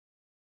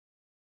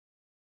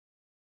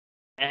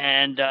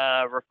and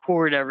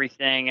record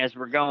everything as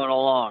we're going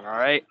along. All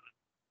right.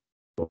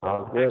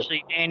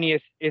 Actually, Danny,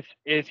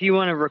 if you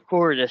want to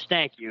record this,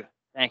 thank you.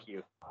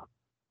 Yep.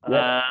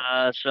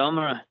 So I'm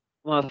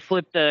gonna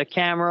flip the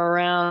camera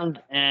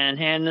around and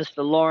hand this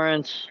to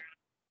Lawrence,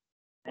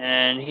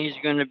 and he's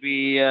gonna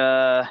be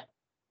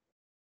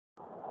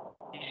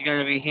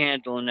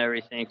handling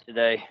everything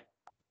today.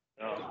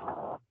 So you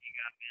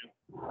got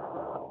me.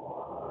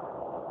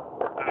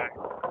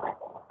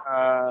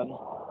 All right.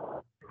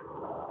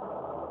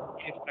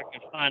 See if I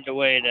can find a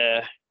way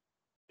to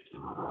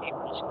keep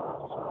this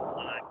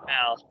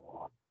mouse.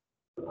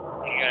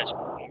 You guys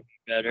can hear me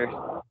better.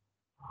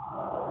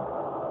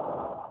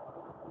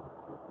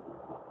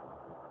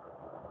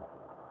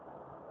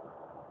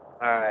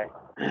 All right.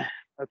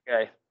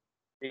 Okay.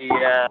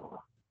 The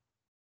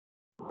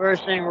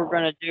first thing we're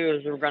going to do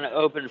is we're going to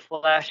open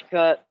Flash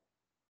Cut.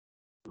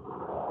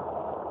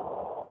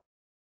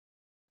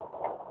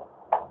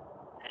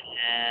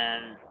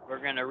 And we're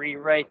going to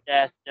rewrite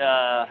that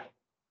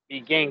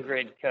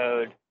BEGINGRID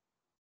code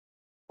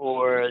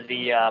for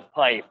the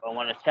pipe. I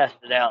want to test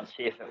it out and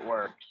see if it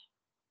works.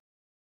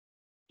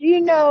 Do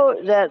you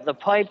know that the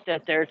pipe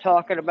that they're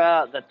talking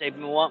about, that they've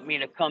been wanting me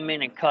to come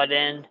in and cut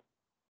in,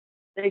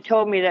 they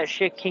told me that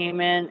shit came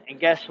in, and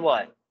guess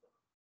what?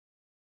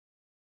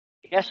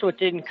 Guess what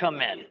didn't come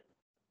in?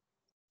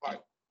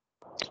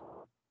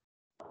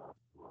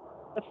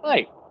 The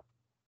pipe.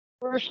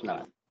 First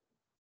nut.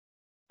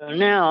 So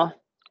now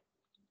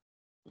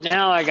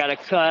I got to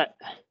cut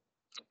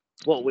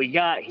what we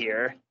got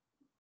here,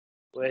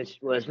 which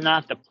was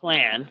not the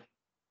plan.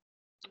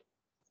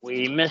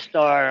 We missed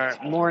our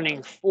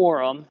morning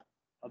forum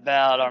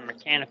about our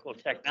mechanical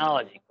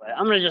technology class.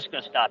 I'm just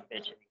going to stop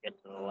bitching and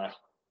get to the lesson.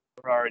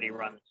 We're already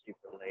running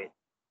super late.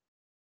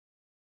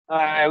 All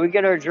right, we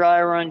get our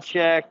dry run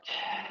checked.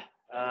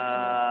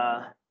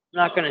 I'm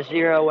not going to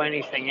zero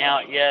anything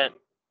out yet.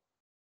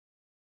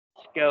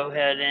 Let's go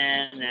ahead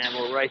in and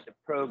we'll write the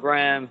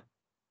program.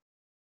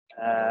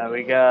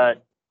 We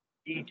got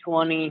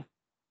D20,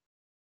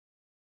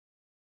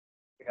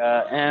 we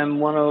got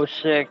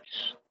M106,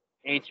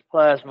 H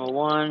plasma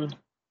 1.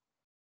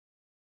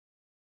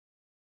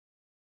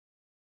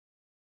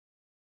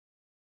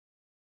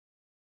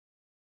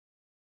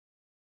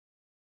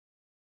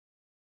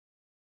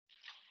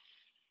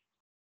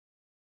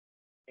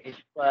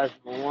 H plasma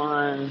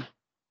 1,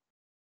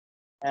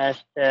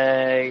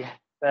 hashtag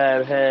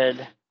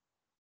fabhead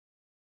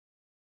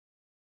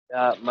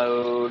dot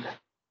mode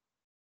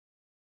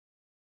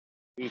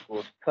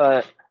equals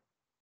cut.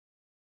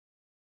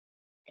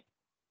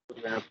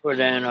 We're going to put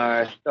in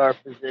our start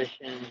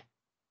position,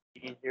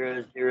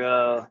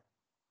 G00,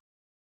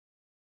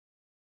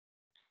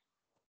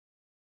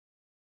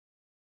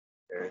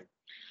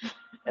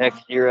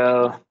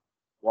 X0,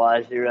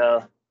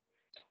 Y0.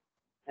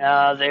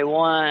 Now they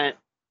want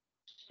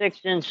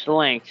 6-inch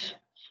links,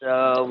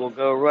 so we'll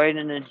go right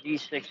into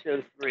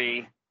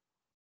G603.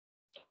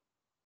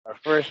 Our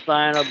first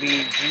line will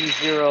be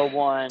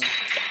G01.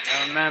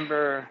 Now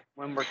remember,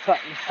 when we're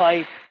cutting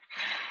pipe,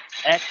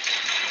 X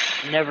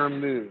never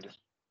moves.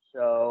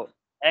 So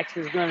X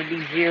is going to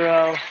be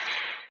 0.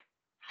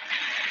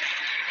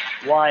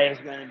 Y is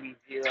going to be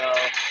 0.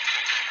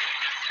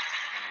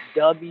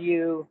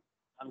 W,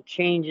 I'm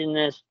changing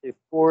this to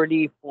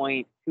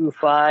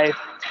 40.25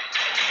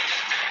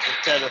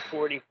 instead of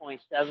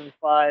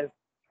 40.75.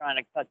 Trying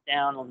to cut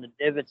down on the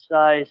divot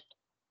size.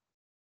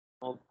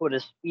 We'll put a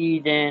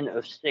speed in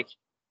of 60.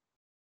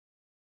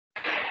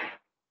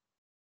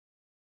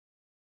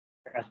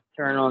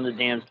 Turn on the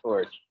damn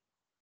torch.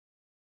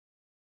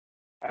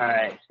 All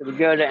right, so we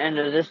go to the end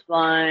of this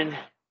line.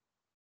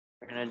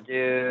 We're going to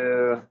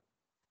do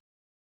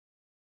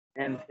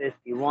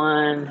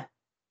M51.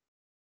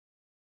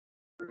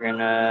 We're going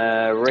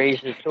to raise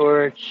the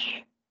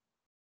torch.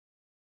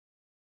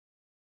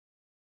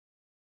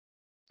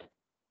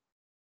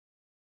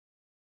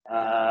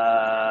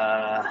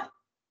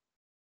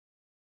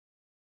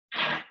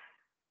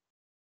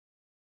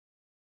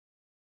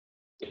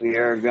 We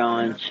are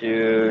going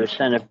to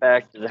send it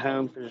back to the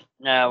home position.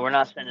 No, we're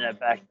not sending it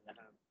back to the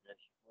home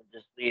position. We'll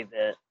just leave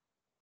it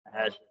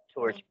as the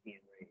torch being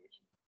raised.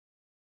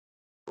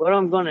 What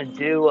I'm going to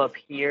do up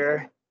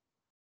here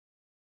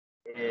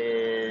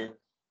is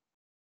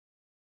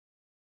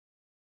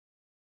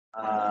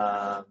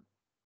I'm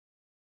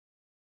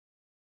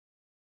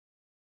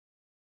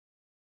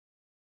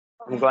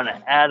going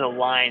to add a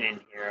line in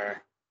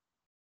here.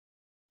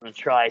 I'm going to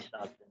try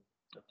something.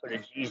 So put a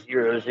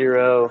G00,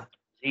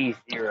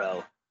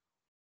 Z0.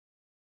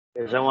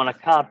 Because I want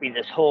to copy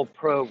this whole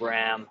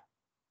program.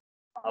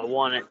 I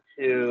want it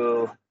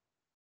to,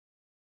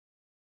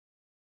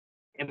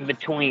 in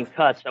between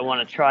cuts, I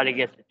want to try to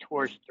get the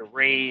torch to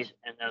raise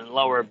and then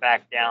lower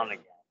back down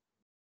again.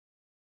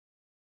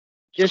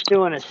 Just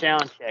doing a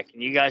sound check.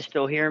 Can you guys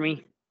still hear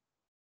me?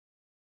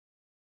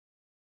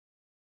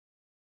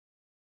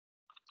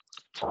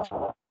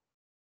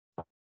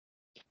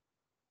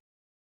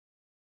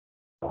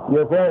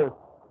 Yes, sir.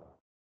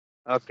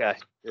 Okay.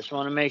 Just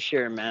want to make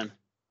sure, man.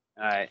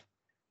 All right.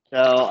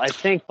 So I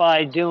think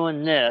by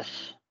doing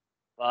this,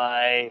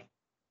 by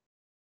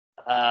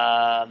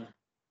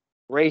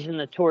raising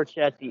the torch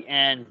at the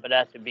end, but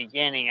at the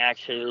beginning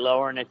actually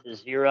lowering it to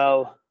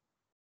 0,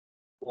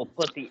 we'll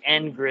put the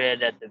end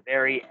grid at the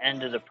very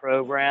end of the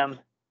program.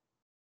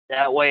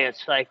 That way it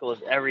cycles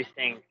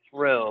everything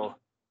through,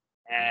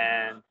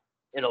 and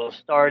it'll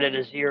start at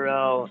a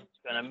 0. It's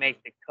going to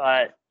make the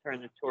cut,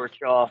 turn the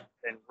torch off,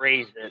 and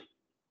raise it.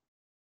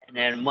 And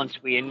then once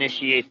we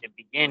initiate the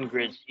begin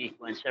grid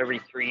sequence every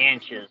 3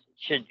 inches, it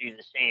should do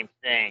the same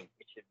thing.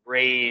 It should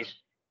raise,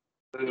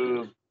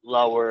 move,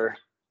 lower.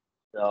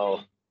 So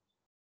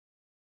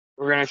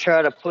we're going to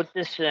try to put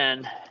this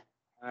in.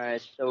 All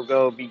right, so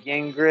go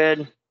begin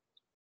grid.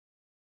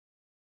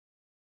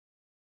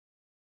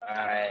 All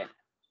right.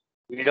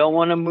 We don't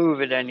want to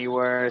move it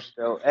anywhere,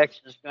 so X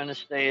is going to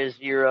stay as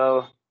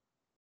 0.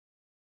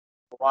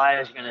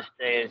 Y is going to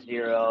stay as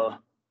 0.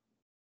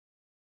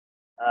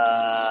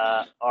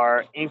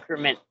 Our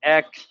increment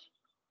X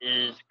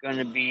is going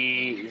to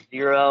be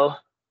 0.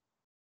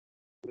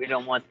 We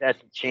don't want that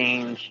to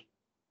change.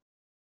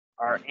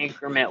 Our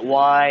increment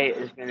Y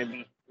is going to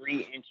be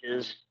 3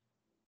 inches.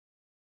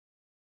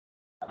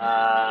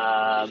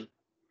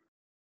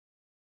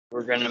 We're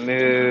going to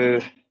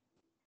move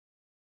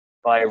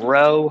by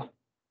row,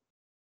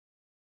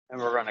 and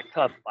we're going to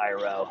cut by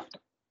row.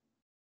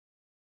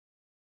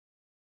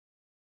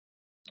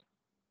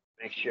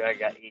 Make sure I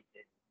got each.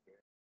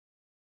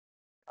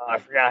 Oh, I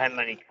forgot how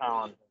many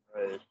columns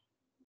and rows.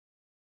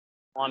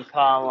 1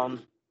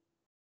 column,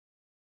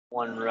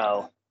 1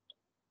 row.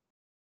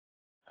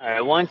 All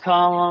right, 1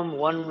 column,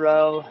 1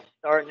 row,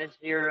 starting at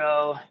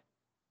 0.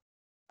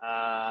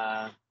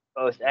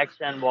 Both X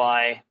and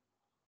Y.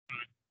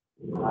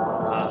 We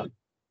got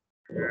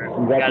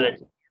a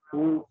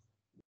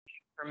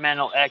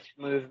incremental X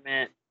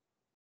movement,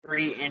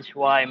 3-inch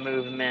Y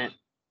movement.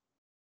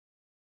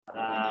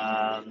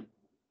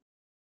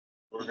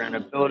 We're going to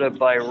build it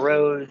by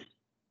rows.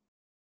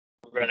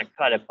 We're going to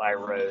cut it by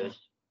rows.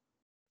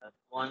 That's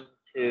 1,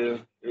 2,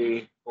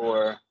 3,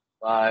 4,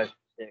 5,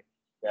 6,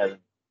 7,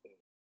 8.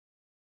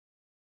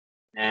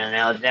 And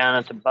now down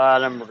at the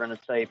bottom, we're going to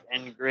type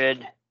end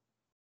grid.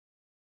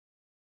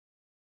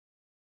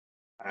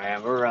 All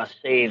right, we're going to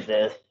save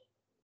this.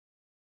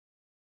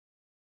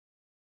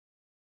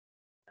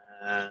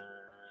 I'm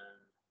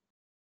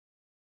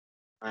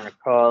going to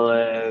call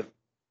it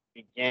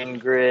begin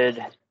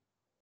grid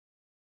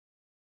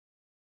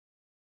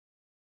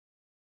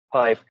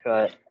pipe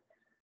cut.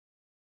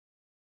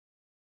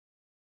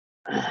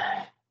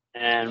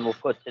 And we'll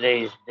put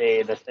today's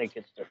date. I think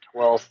it's the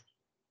 12th.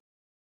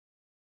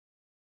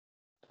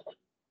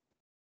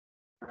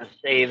 I'm going to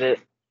save it.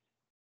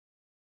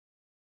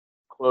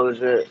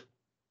 Close it.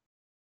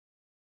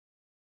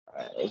 All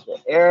right, there's an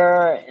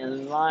error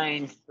in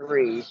line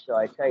 3, so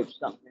I typed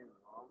something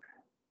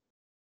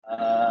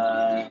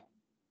wrong.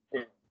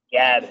 It's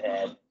gab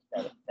head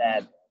instead of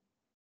fab head.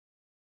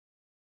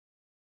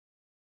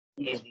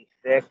 Easy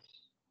fix.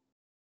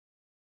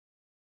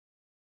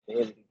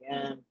 Save it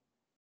again.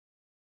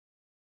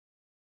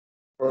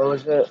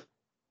 Close it.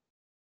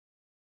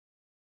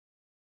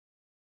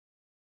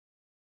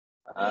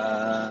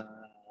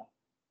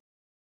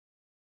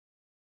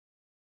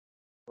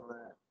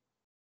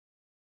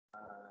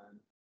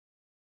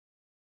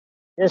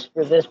 Just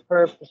for this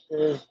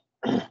purposes,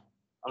 I'm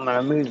going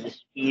to move the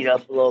speed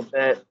up a little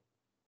bit.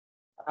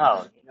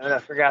 Oh, you know what I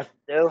forgot to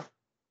do?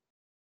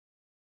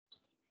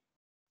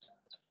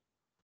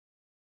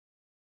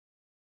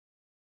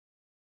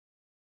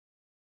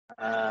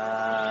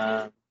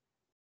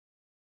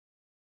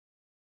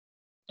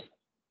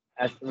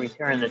 After we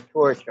turn the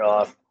torch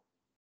off,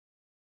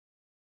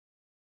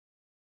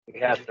 we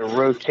have to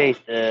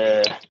rotate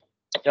the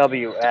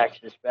W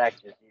axis back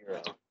to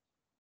 0.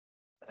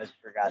 I just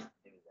forgot to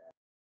do that.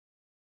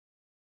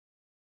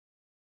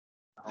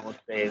 I will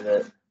save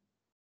it.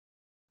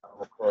 I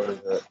will close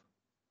it.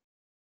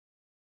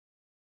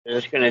 We're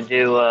just going to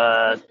do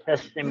a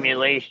test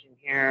simulation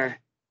here.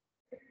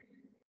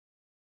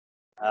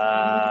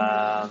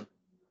 Sorry.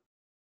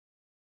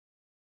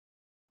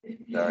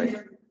 I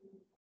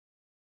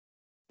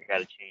got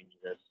to change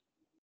this.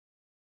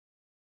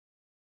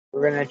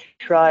 We're going to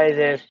try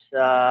this.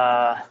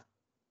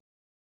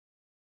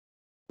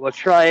 We'll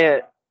try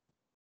it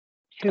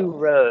 2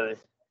 rows.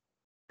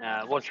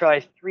 We'll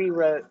try 3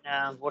 rows.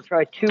 We'll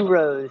try 2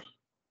 rows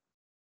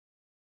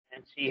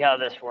and see how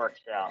this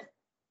works out.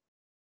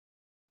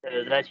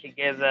 So that should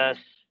give us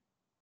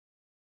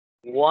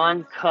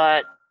 1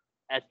 cut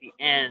at the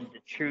end to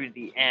true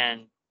the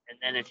end, and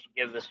then it should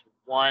give us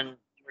 1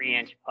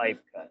 3-inch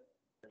pipe cut.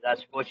 So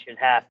that's what should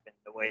happen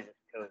the way this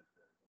code goes.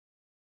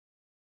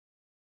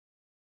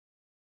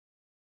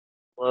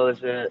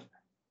 Close it.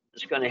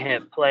 Just going to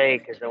hit play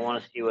because I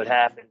want to see what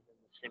happens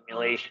in the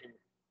simulation.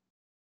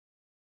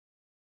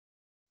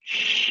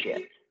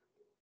 Shit.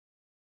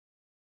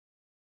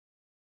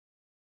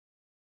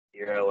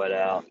 0 it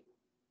out.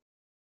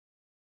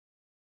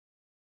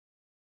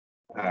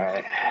 All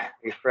right.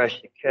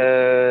 Refresh the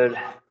code.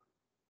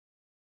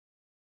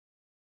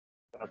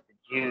 Got the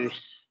juice.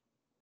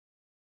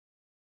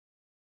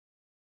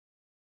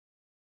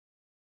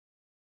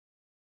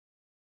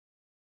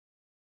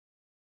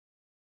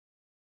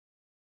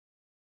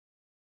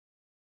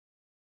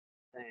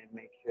 And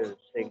make sure the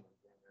signal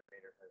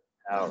generator has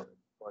power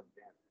plugged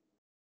in.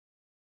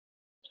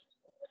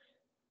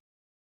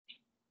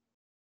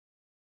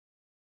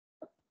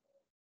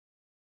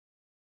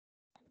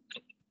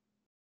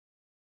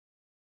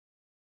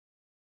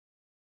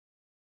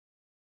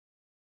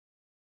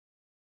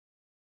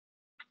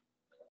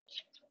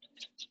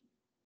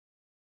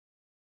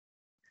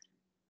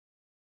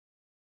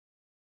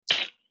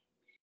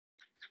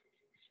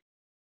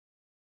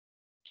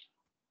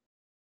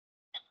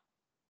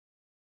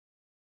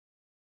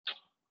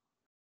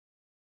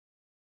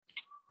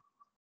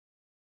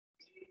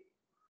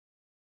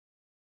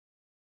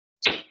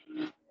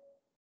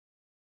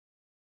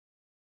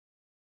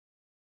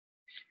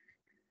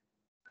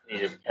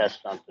 Need to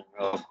test something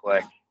real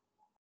quick.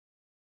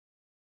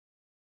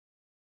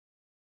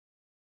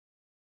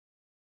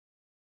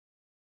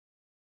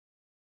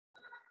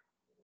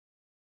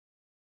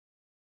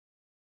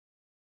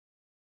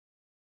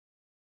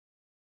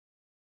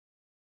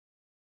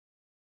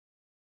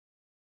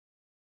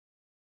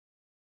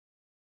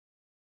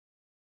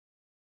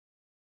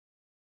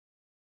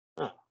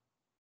 Huh.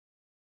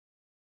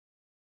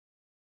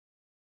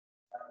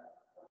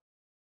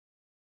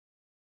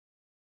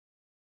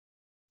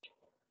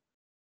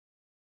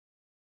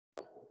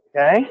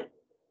 Okay.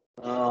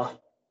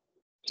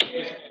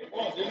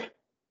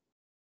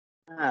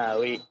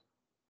 We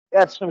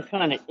got some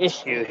kind of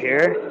issue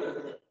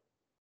here.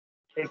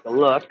 Take a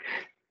look.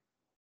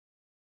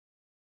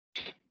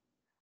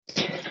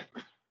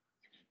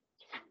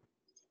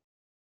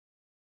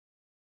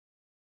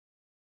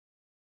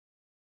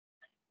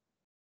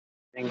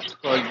 Things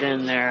plugged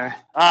in there.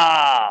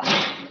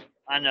 Ah,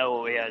 I know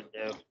what we had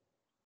to do.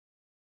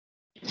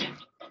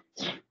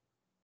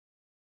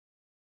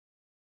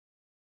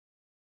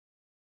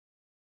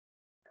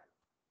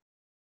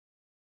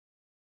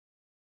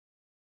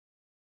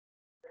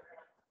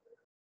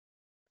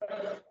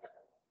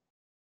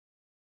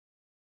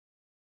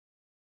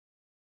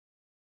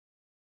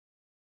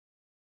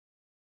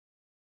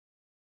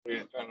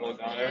 You're trying to look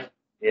down there?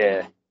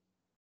 Yeah.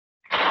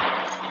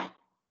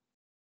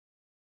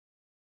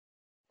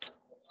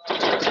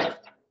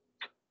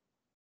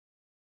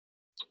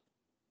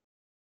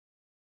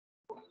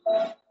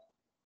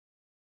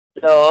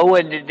 So I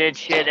wouldn't have did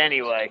shit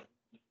anyway.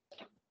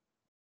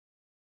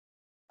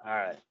 All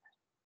right.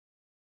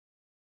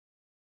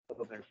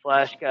 Open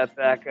flash cut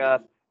back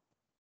up.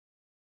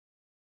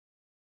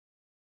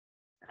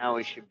 Now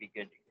we should be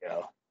good to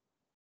go.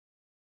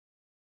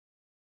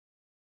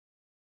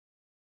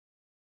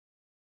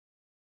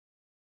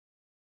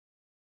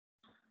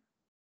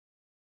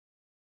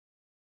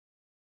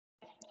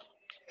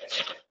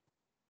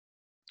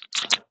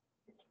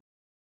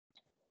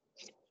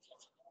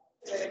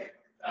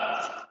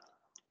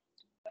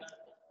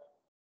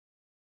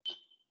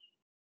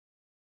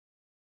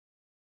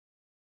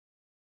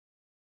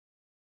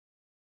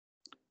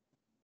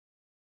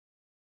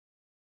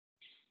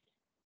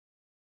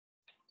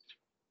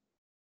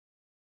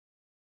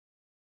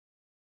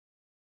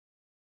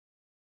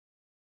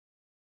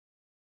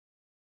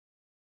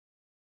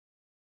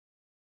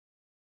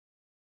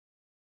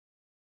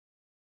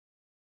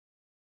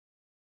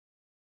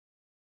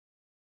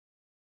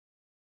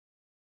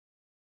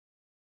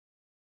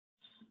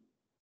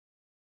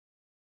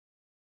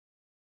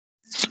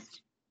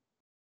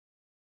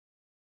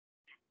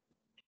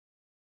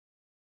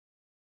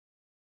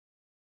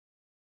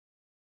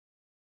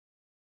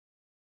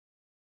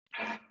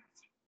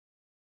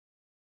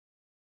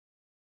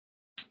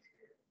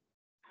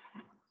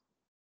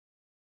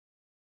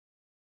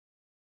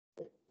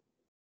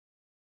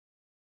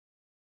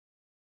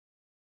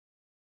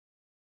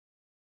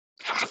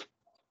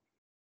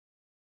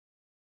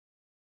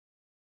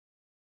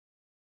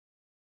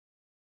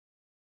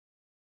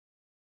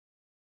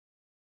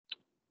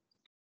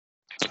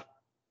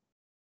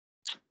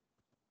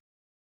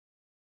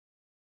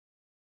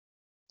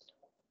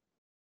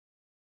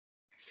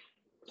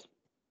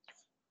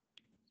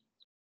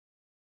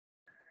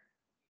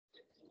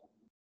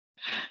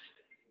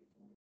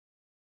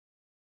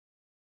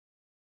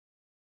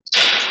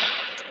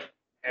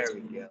 There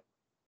we go.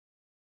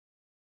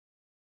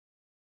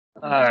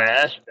 All right,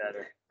 that's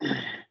better. All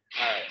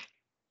right.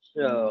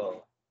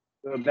 So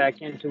go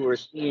back into our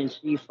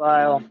CNC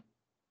file.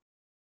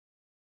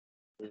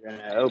 We're going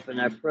to open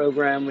that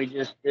program we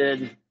just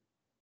did.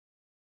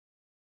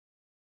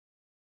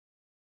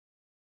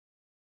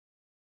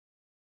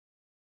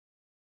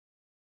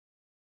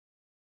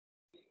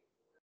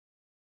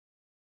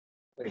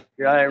 Quick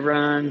dry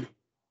run.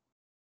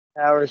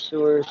 Power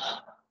source.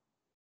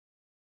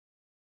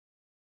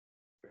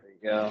 There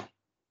we go.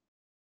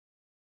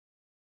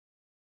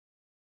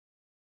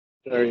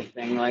 So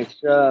everything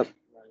lights up.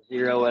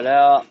 Zero it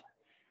out.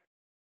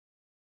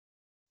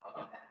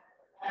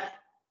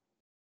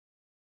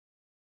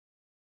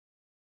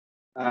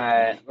 All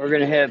right, we're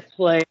going to hit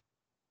play.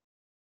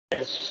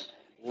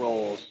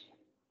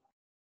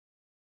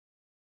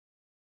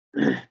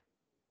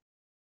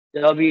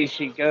 W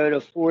should go to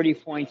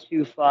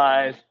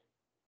 40.25.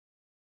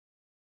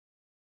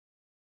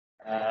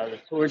 The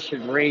torch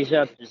should raise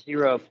up to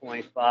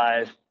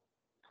 0.5.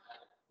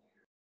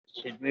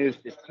 Should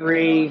move to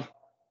 3.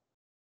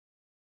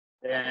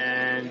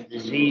 Then the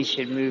Z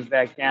should move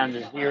back down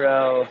to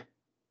 0.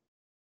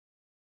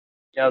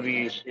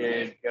 W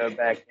should go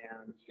back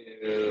down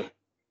to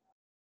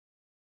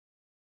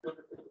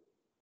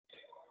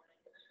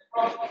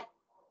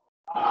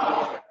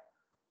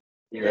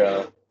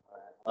 0.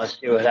 Let's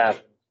see what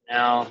happens.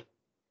 Now,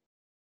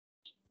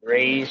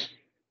 raise.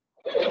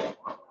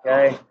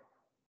 Okay.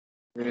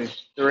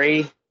 Moves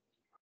 3.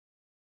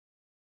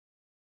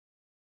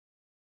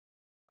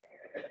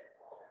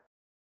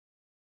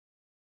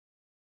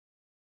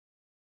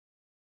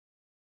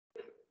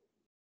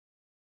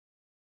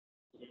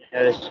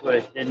 Notice what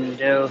it didn't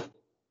do.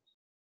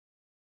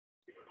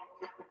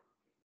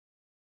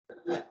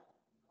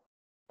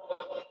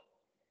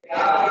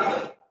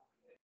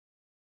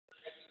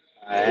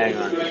 Alright, hang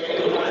on.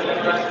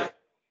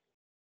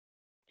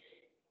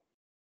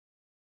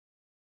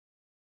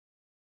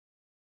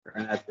 We're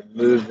going to have to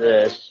move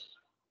this.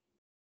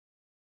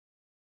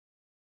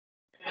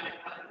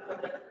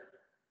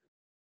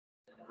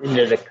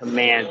 Into the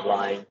command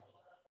line.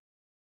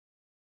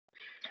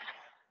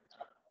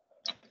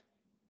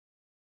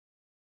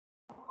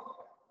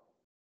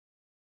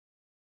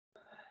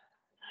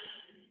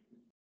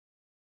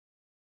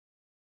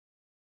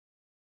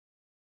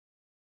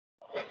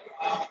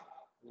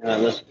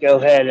 Let's go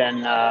ahead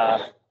and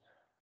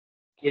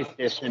get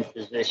this in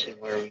position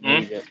where we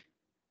need it.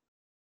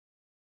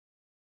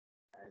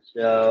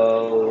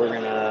 So we're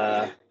going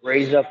to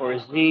raise up our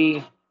Z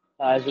as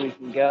high as we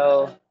can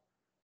go.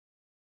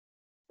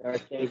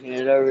 Start taking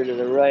it over to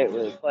the right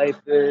where the pipe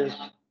is.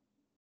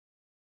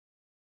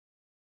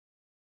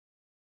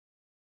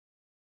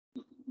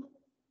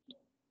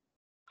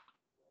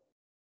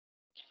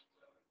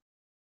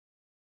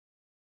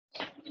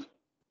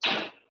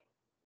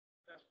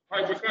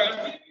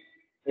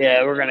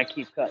 Yeah, we're going to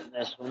keep cutting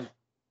this one.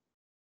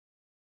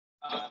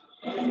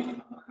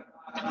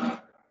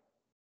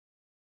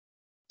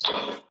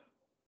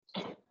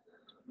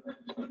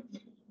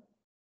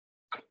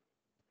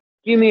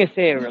 Do me a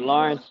favor,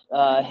 Lawrence.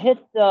 Hit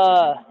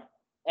the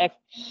X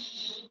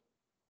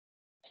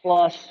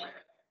plus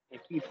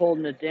and keep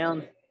holding it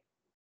down.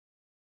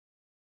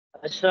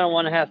 I just don't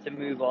want to have to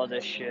move all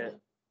this shit.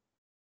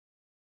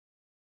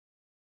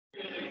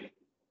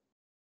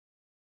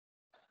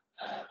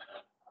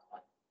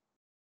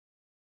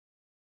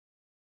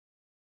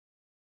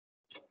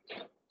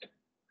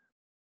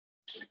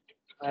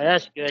 All right,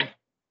 that's good.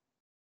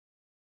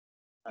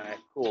 All right,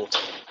 cool.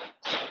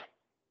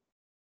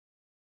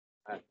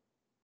 All right.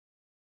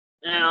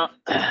 Now,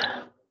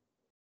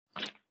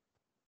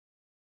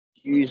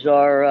 use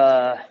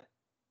our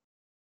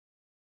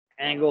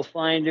angle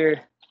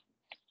finder.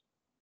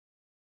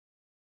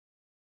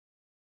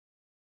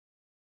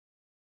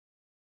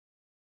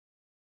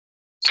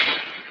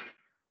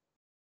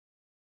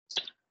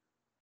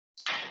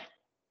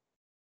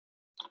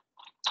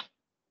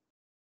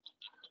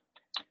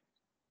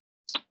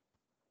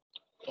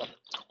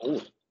 Oh.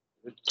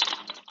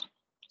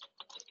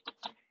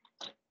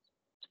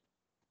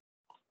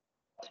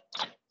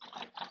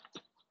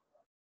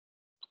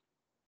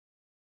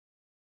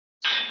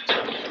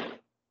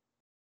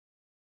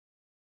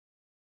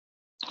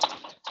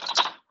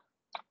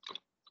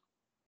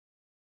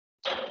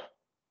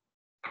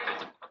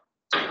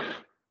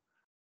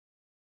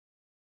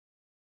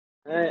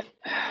 All right.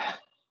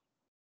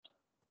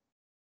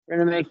 We're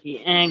going to make the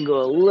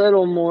angle a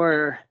little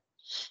more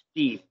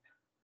steep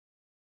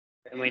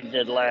than we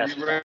did last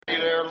time. Are you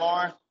ready there,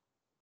 Lauren?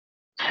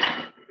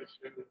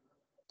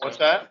 What's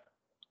that?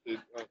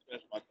 Finish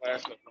my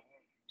class up.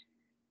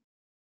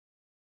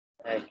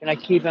 Can I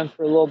keep him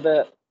for a little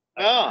bit?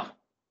 No. I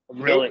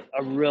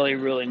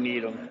really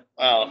need him.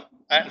 Well,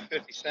 at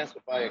 50 cents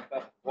to buy a cup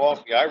of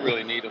coffee, I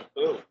really need them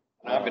too.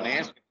 And I've been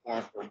asking for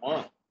them for a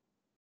month.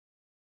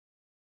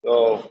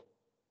 So,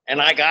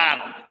 and I got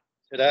them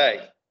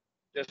today,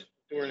 just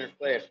during their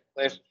class.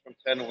 The class is from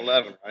 10 to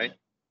 11, right?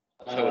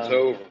 So it's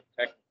over,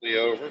 technically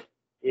over.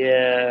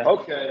 Yeah.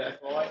 Okay,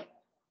 that's all I.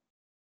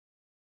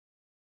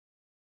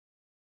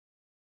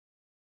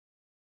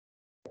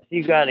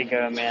 You got to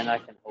go, man. I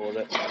can hold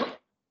it.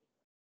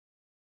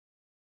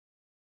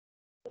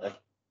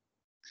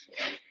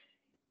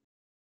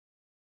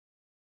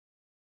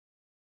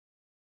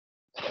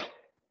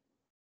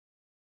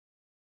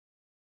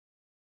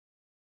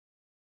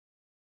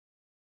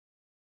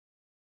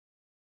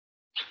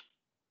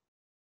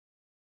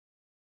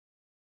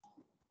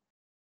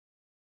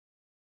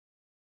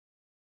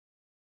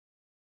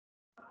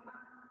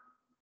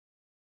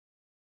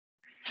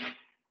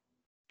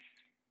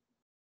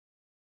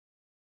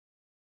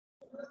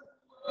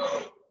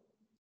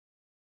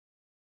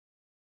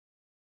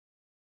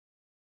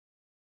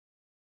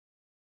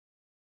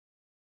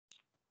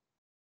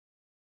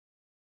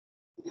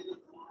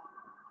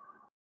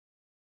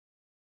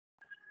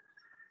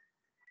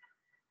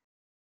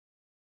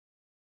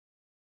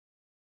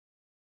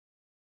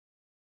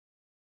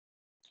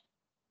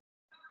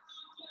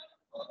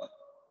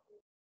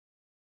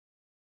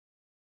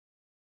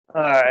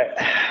 All right.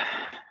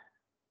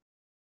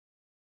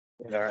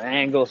 Get our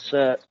angle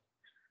set.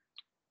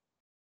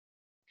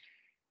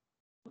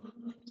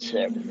 So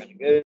we're going to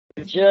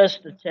go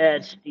just a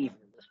tad steeper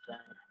this time.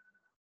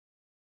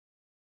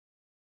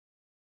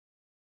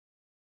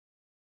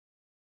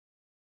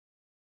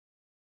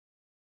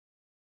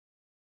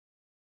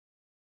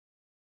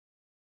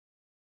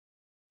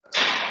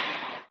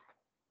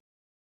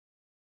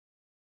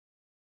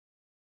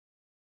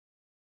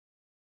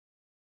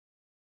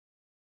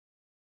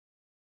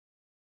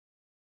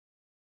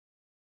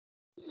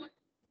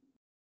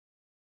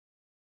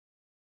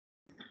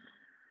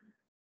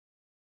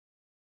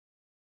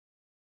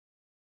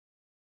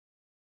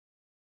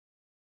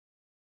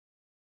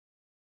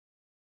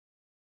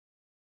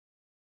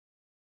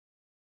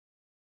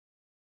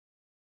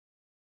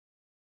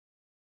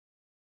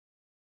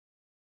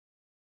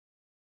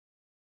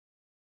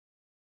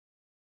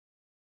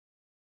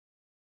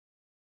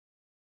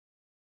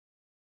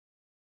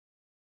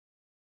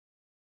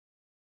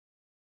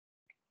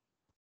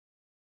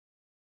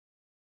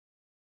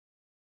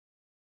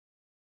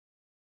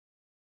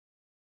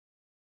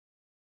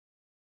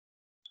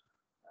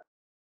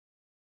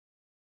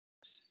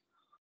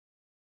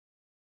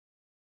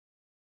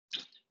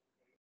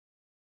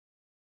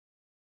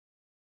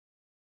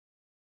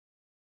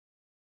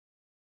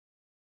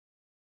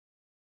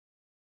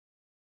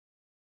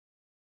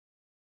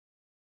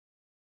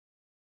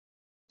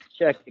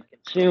 Check the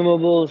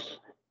consumables.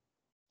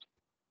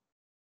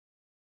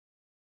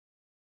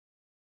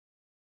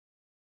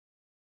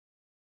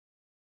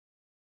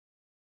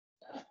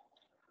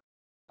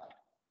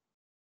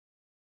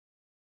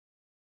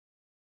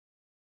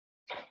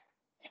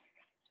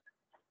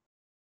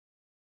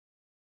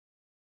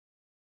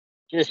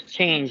 Just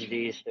change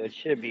these, so it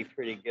should be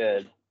pretty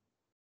good.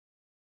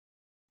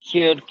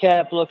 Shield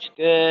cap looks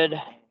good.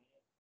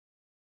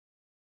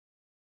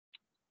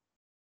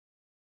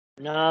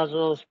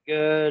 Nozzle's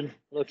good.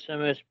 Looks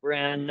almost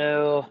brand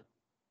new.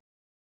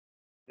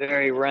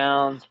 Very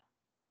round.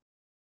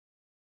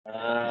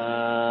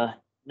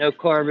 No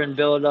carbon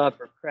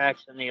buildup or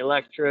cracks in the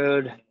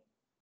electrode.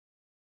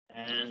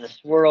 And the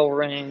swirl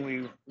ring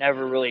we've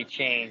never really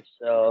changed,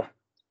 so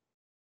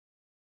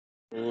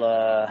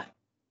we'll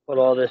put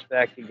all this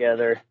back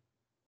together.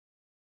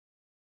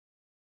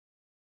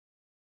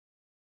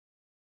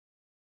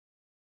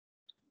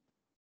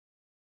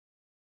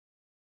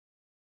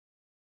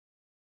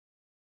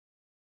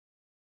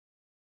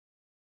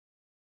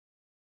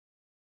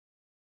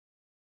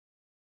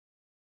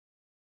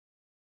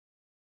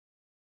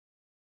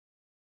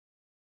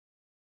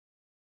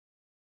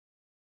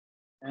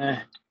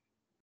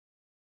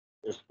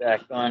 Just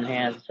back on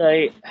hand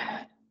tight.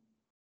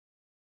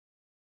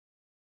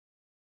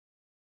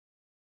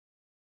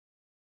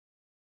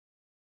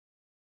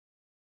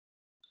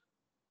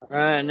 All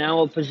right, now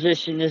we'll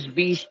position this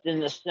beast in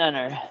the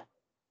center.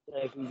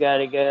 Like we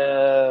gotta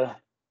go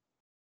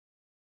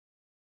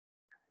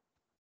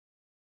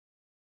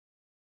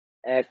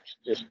X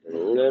just a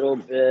little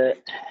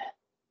bit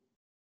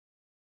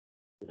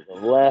to the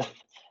left.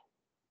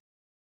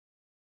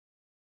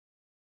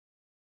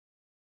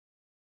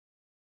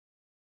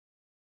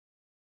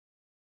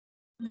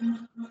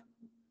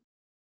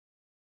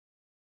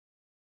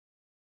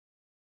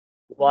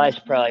 Y's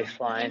probably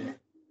fine.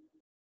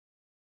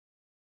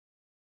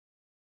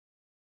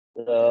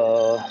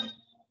 So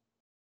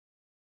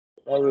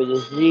over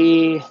the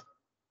Z.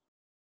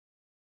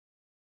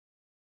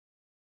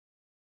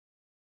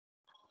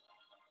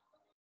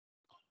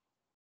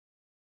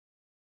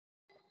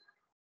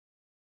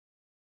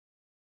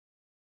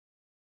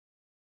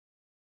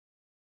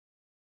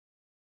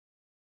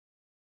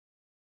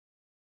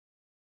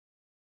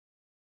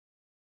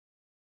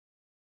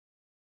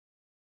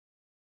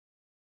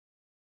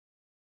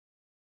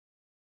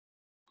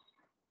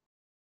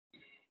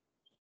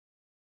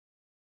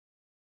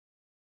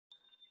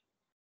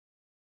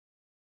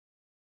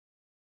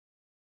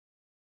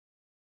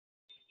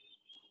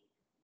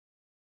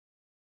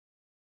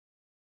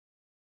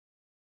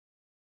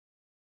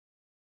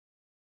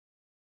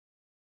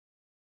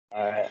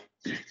 All right.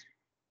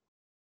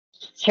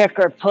 Check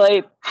our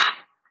pipe.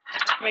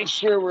 Make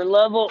sure we're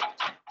level.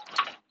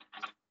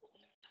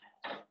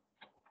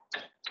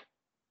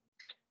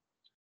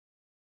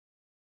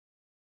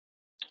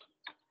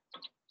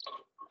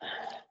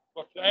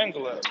 What's the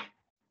angle at?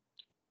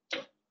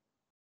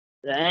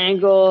 The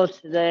angle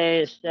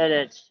today is set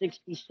at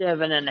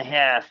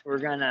 67.5. We're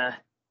gonna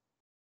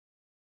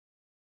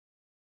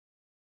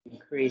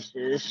increase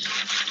this.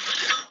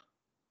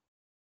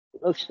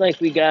 Looks like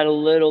we got a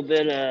little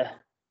bit of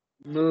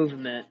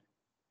movement.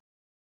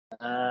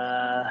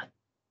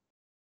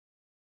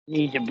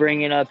 Need to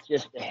bring it up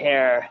just a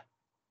hair.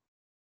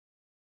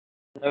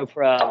 No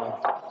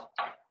problem.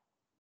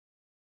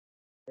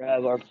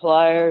 Grab our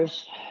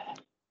pliers.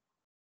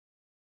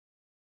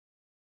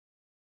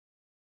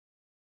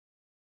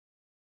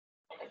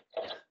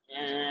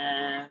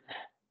 And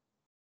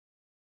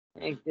I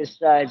think this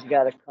side's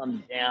got to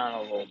come down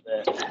a little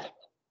bit.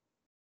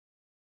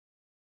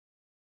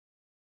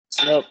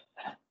 Nope.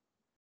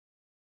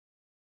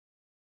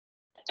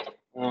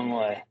 Long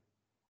way.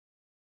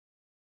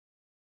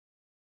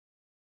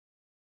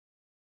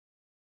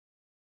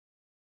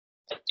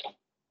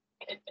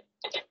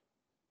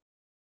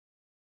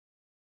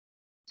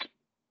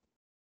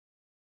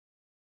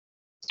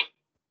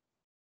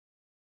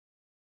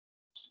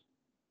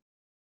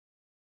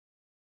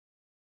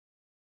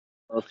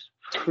 Looks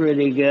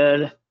pretty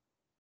good.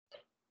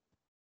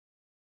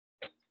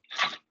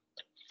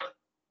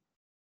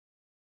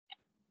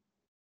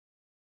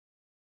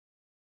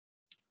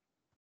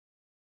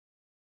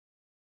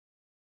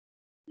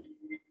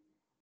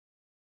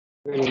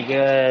 Pretty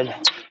good.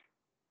 Can't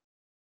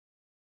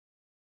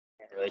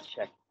really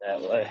check it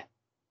that way.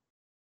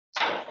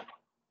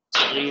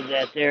 Leave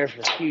that there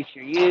for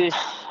future use.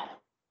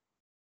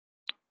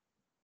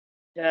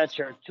 That's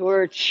our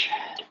torch.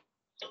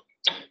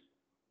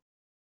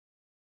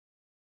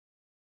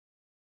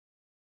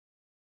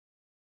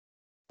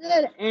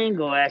 That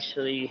angle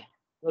actually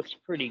looks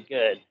pretty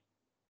good.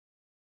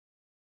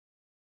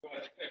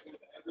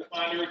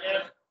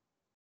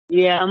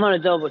 Yeah, I'm gonna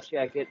double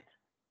check it.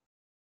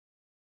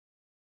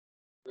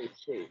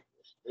 Let's see.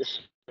 This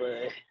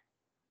way.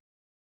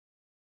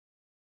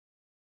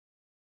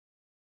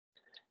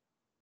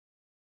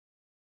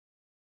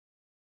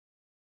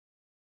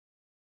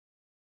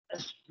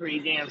 That's pretty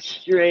damn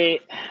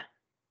straight.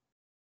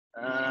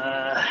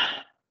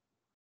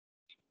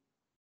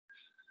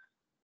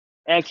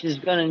 X is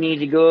gonna need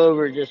to go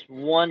over just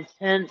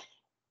 1/10.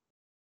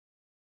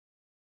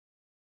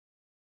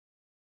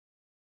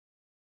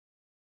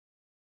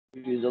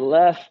 To the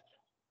left.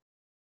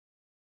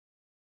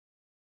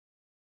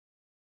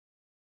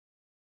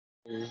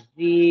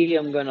 Z,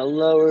 I'm gonna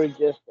lower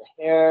just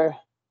a hair.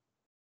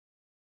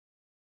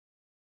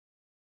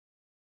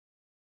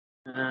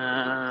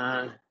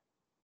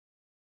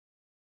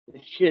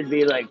 It should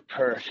be like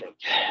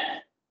perfect.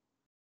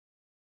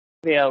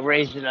 Maybe I'll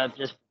raise it up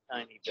just a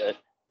tiny bit.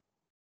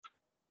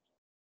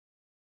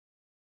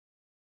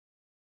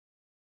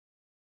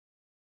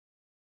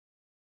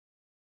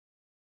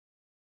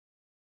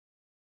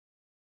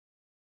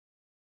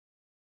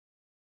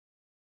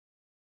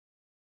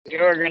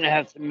 You're gonna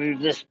have to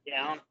move this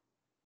down.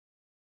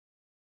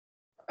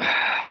 See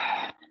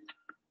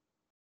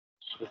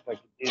if I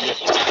can do this.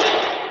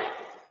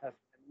 Have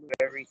to move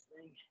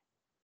everything.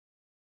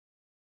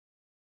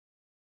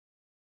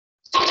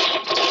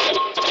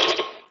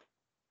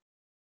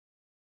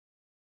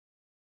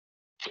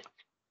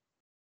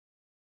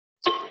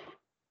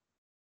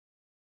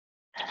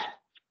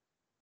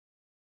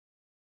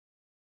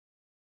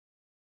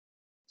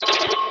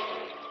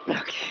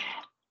 Okay.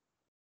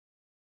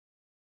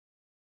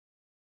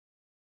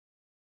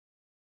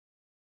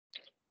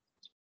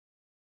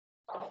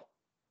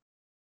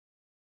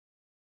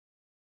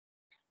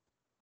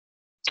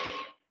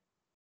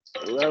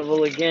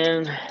 Level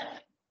again.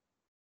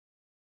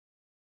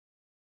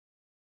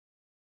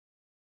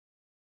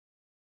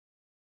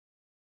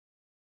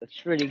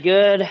 Looks pretty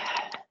good.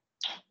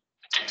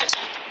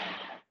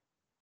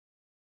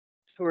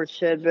 Torch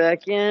head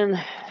back in.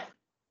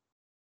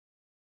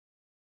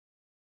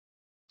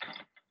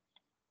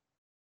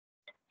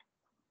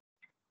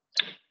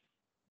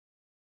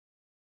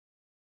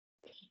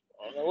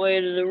 All the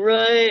way to the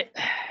right.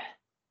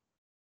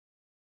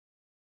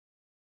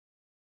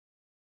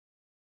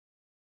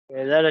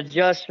 Okay, that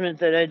adjustment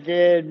that I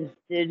did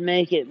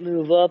make it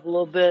move up a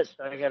little bit,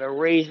 so I gotta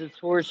raise the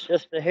torch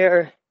just a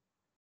hair.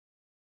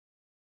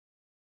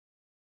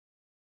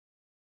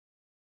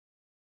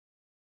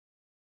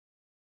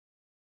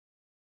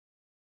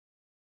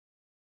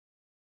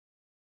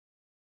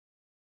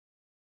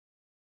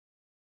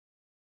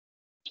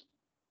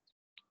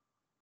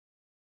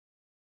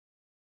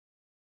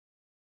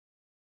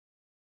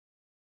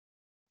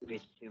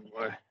 Maybe 2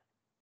 more.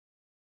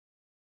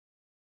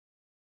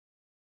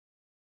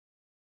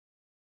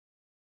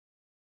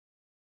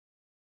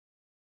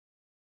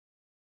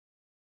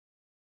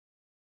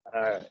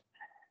 All right.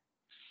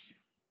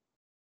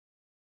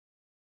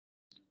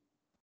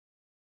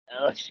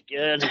 That looks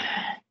good.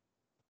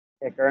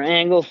 Check our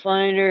angle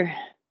finder.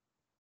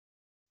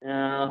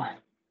 Now,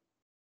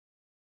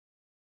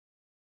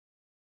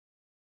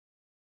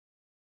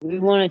 we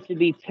want it to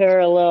be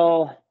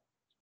parallel.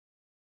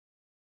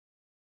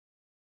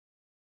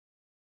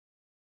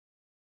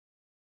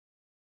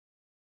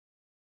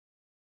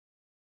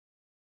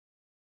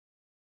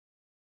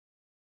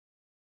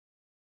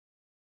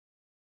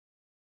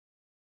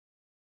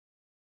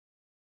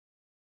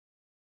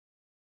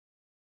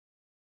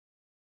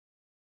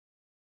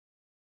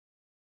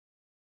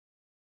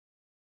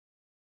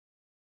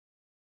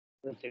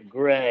 With the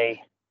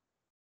gray,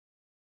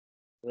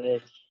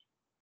 which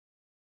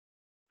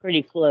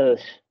pretty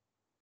close.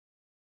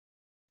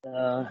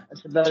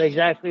 That's about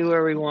exactly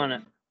where we want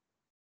it.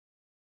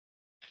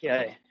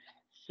 Okay,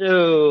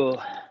 so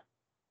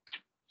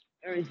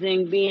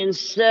everything being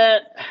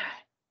set.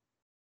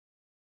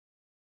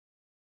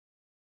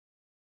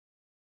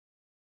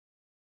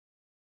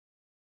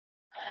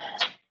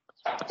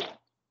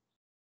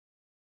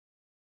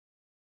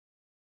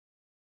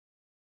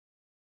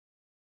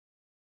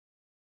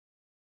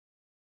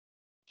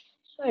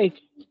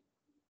 Like,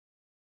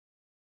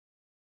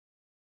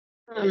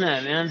 I don't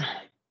know, man.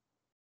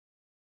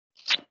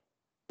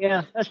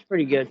 Yeah, that's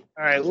pretty good.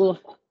 All right, we'll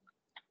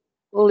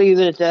leave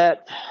it at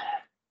that.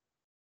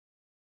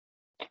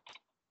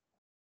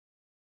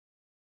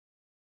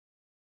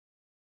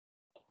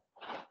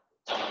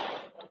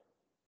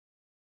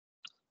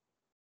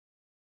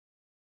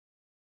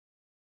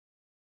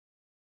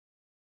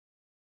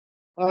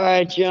 All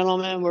right,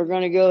 gentlemen, we're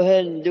going to go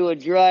ahead and do a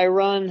dry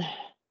run.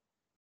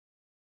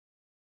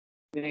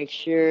 Make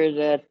sure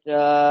that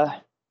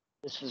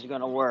this is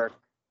going to work.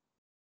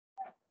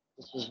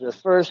 This is the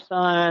first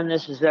time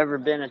this has ever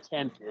been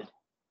attempted.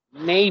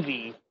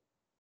 Maybe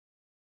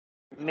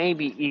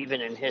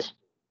even in history.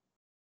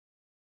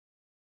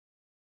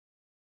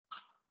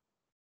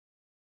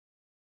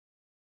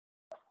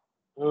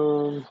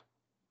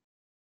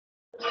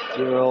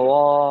 Zero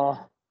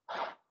all,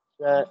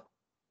 set,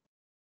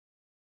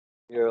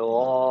 zero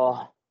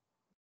all.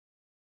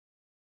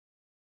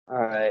 All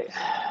right,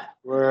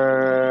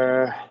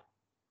 we're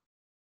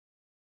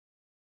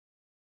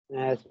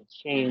gonna have to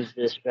change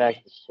this back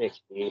to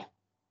 60.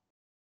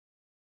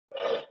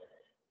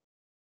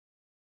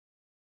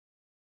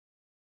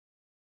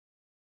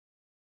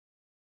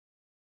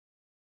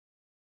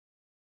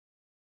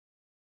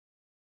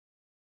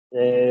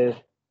 Save,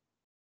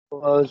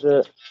 close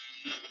it,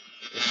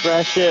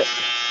 refresh it.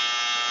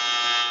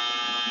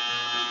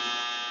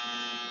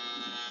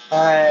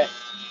 All right,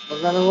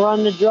 we're gonna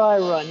run the dry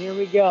run. Here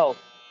we go.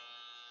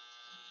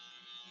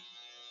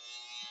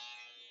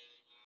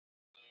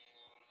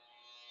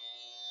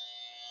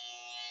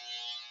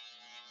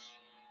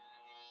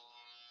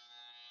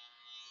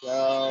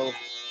 So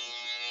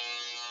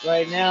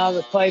right now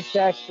the pipe's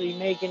actually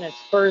making its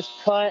first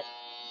cut.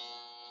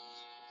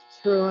 It's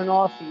screwing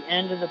off the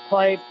end of the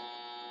pipe.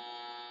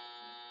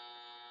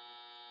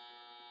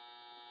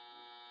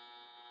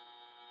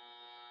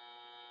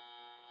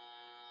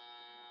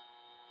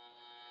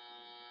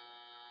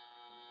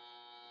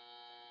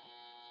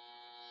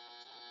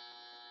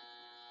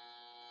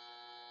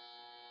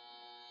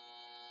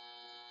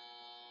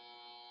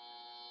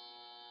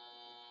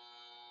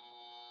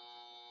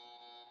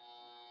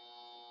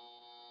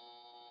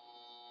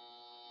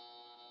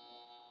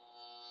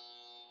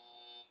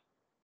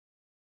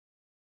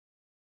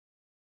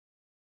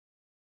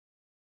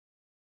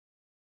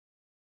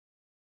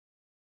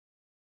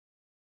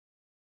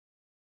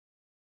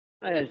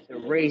 I had to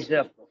raise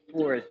up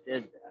before it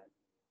did that.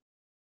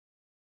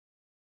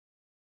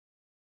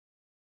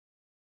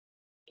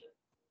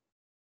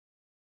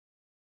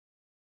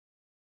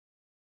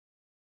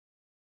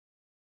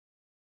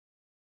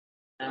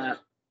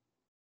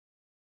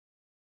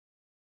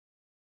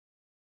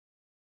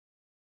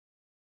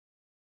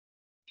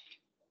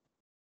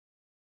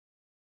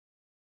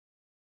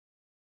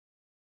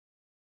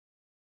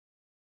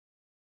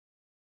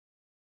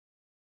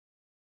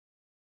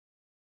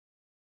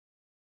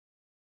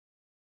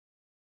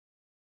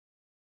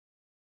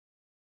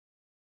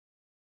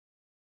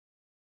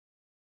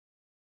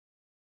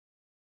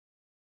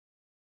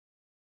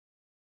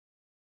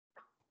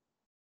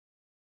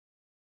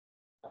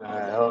 All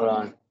right, hold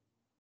on.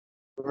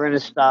 We're gonna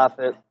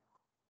stop it.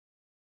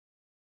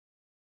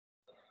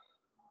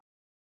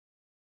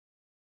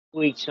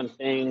 Tweak some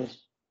things.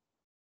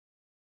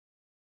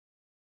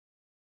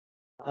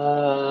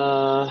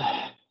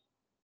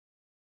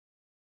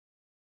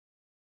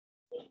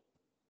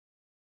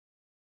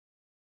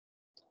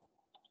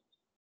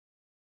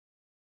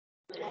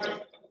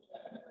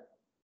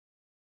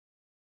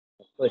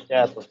 Put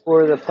that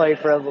before the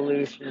pipe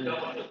revolution.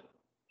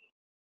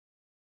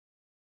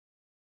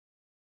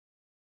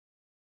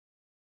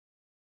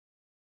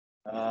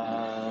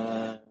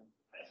 Uh,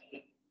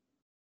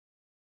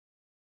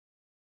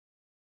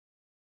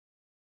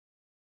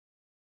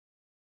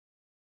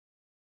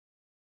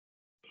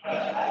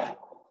 and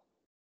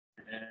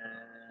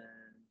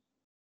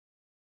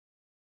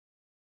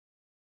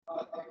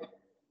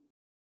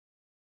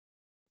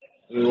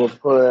we will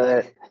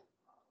put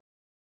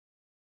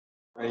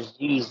our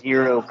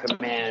Z0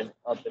 command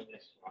up in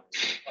this one.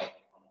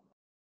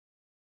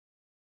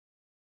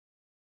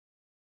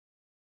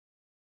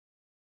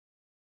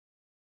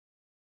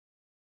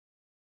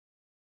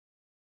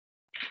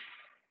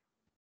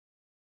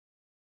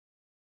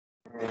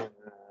 And,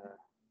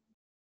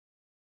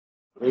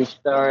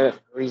 restart,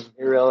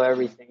 re-zero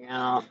everything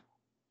out.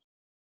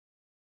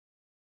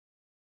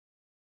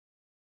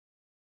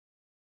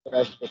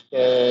 Press the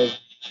code.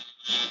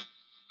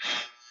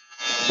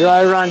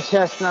 Dry run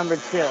test number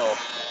 2.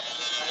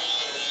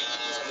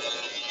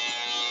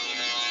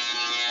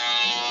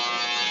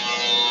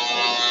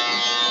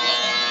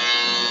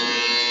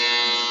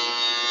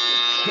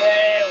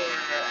 Okay,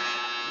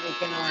 we're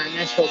making our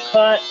initial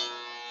cut.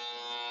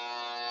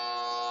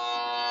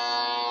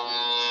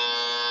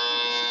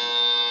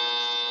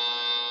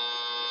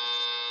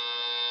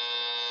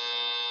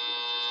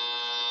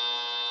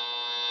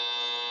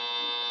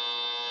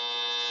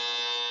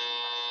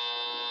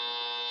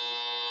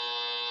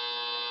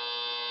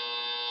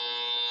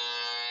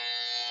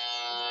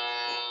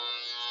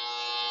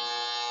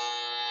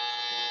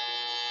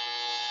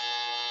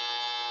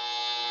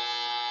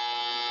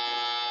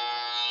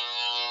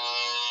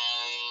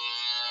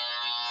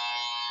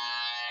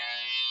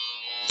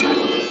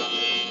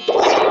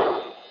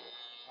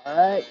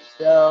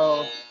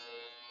 So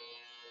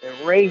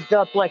it raised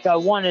up like I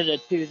wanted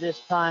it to this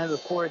time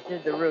before it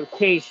did the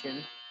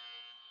rotation.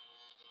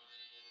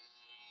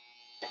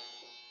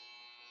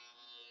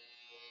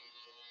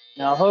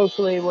 Now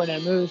hopefully when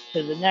it moves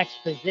to the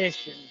next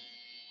position,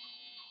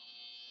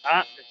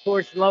 the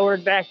torch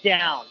lowered back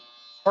down.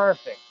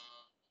 Perfect.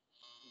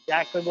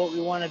 Exactly what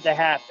we wanted to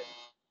happen.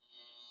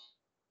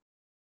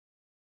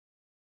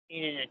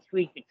 Needed to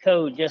tweak the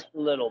code just a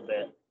little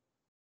bit.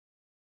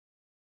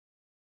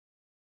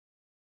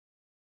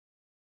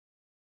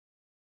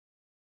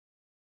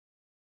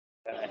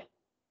 Okay.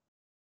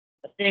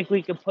 I think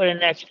we could put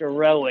an extra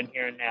row in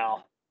here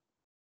now.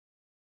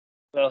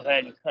 Go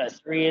ahead and cut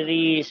 3 of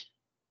these.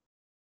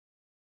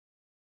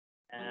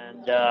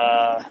 And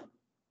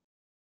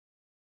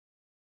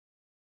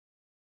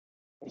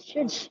it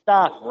should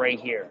stop right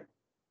here,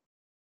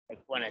 like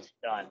when it's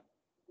done.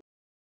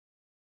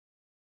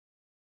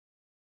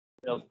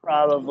 It'll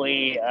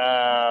probably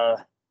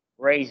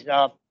raise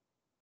up,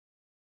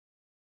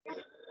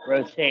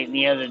 rotate in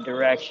the other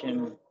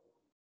direction,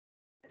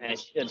 and it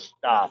should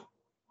stop.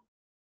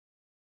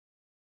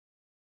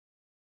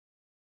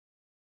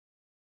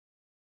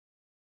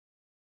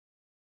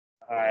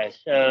 All right,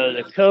 so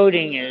the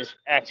coding is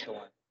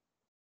excellent.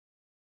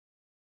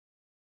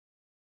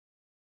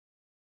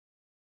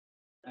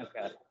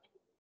 Okay.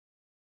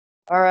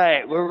 All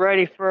right, we're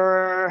ready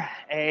for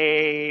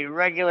a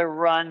regular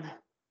run.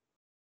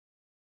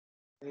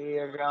 We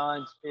are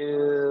going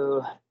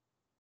to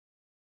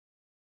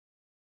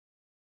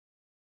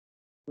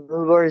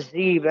move our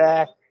Z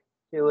back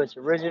to its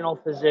original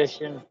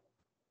position.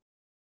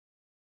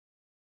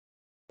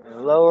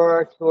 Lower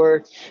our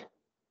torch.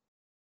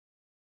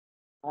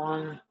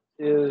 1,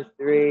 2,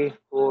 3,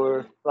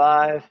 4,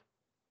 5.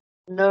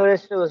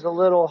 Notice it was a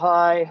little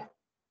high,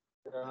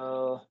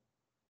 so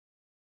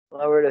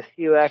lowered a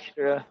few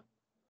extra.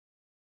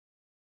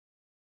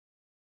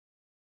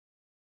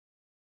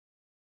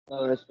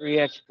 Lowered 3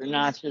 extra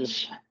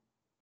notches.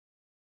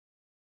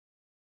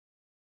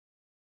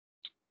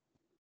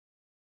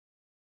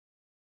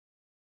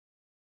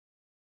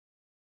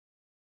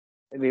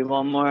 Maybe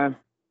one more.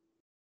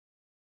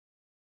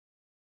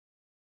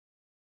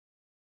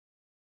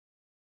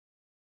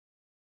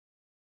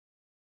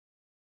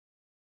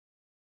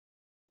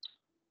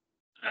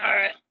 All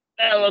right,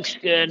 that looks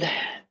good.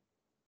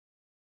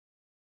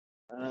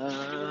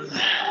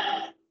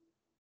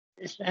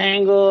 This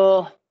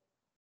angle,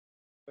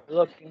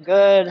 looking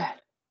good.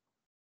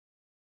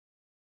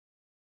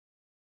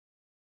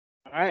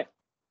 All right,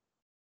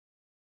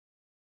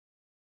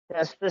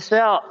 test this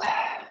out.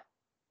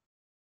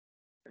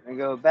 We're gonna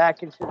go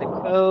back into the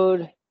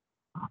code.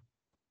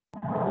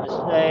 Let's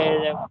say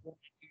that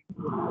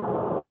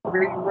we're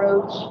 3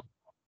 rows.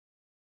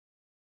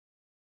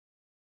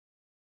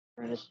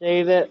 We're gonna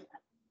save it.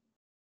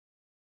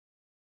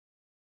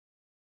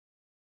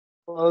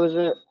 Close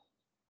it.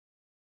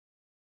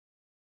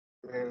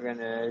 We're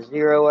gonna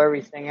zero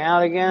everything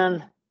out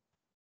again.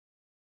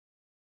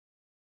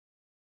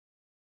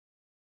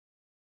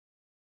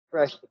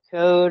 Refresh the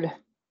code.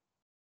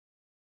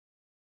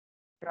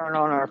 Turn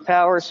on our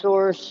power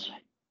source.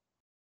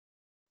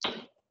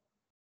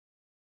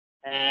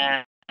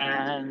 And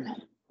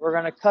we're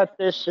gonna cut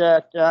this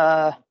at,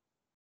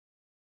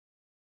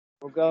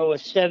 we'll go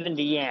with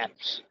 70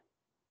 amps.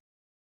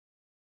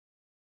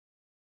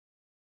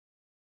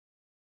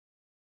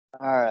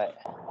 All right,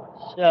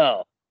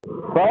 so.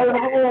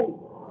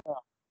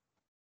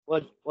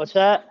 What's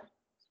that?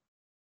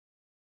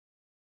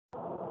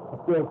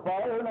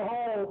 Fire in the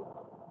hole.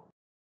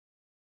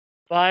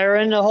 Fire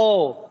in the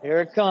hole.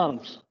 Here it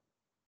comes.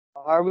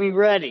 Are we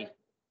ready?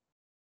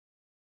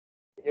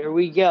 Here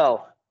we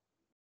go.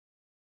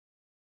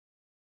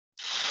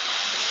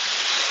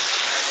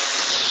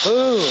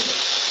 Boom.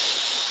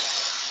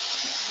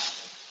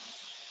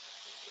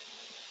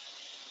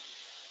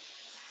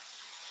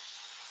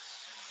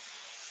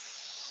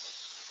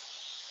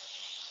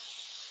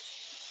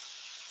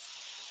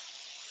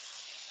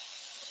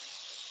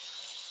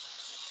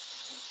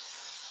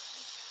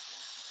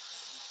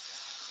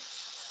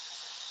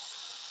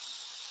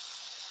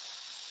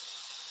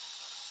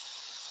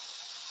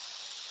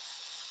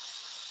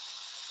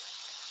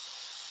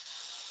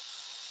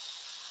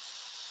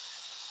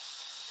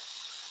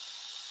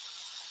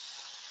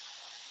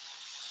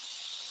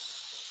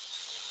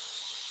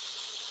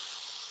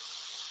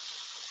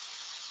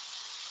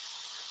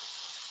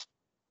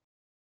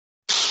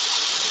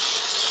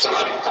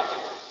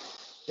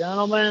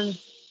 Gentlemen,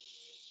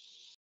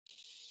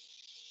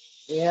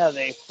 we have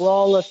a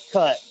flawless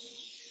cut.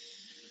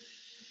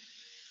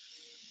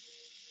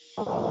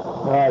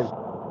 Right.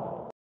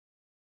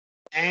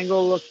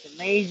 Angle looks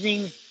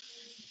amazing.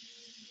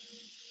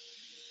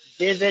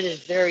 Divot is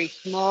very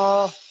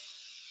small.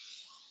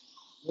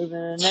 Moving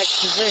to the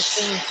next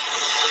position.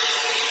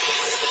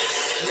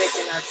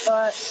 Making our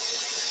cut.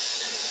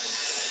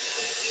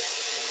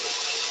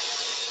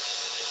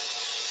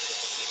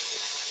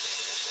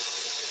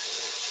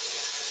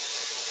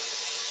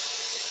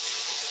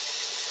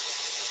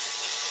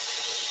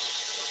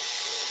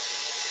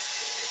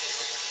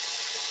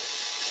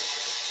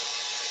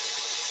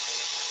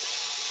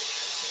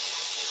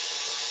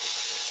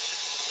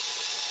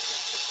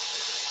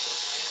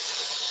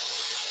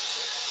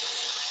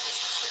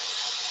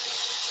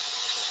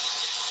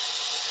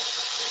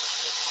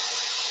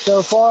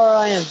 So far,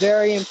 I am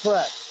very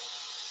impressed.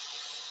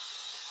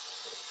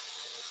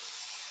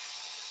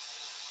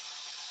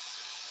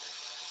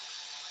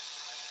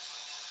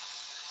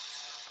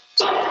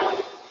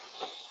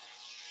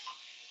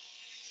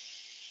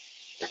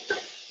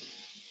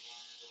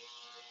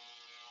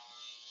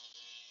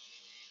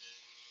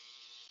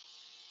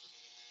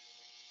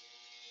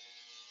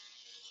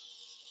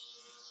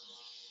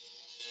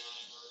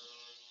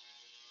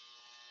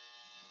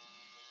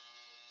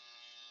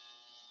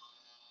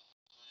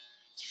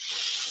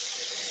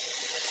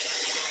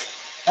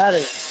 That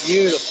is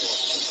beautiful.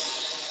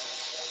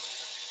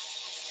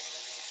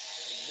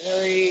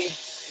 Very,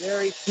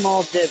 very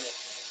small divot.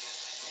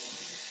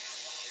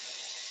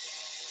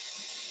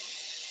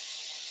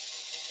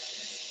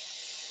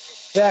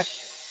 Back.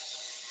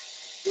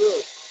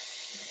 Good.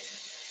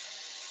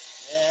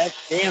 Yeah,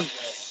 that's damn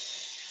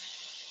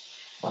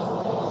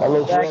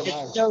good. Back,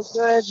 it's so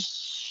good.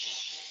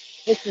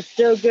 This is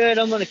so good.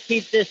 I'm going to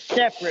keep this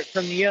separate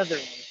from the other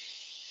one.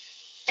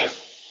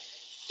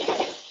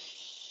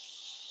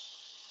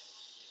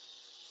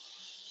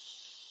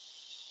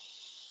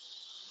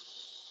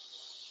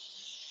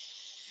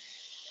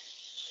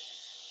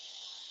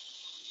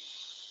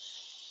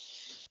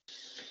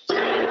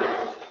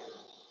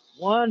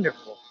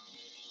 Wonderful.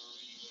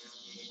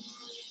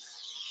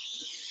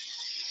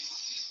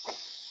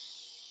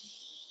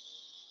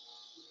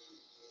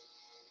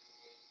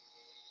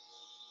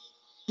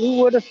 Who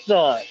would have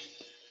thought?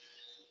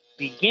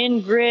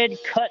 Begin grid,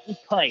 cut and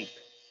pipe.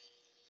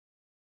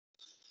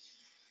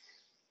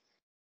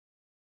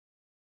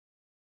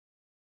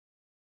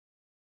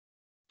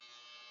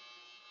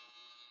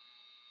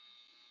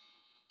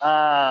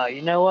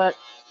 You know what?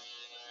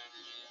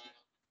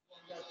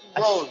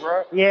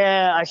 Right?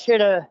 Yeah, I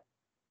should have.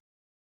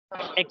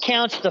 It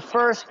counts the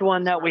first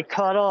one that we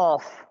cut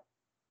off.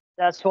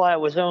 That's why it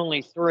was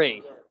only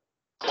 3.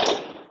 But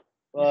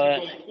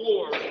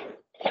 4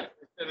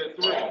 instead of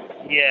 3.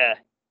 yeah.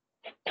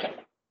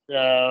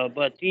 So,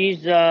 but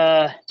these,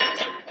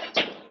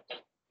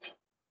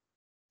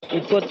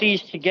 we put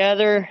these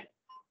together.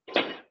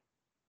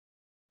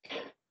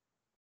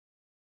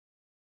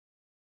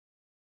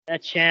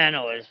 That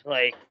channel is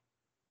like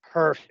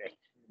perfect.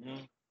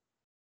 Mm-hmm.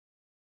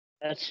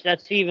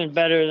 That's even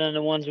better than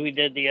the ones we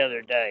did the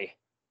other day.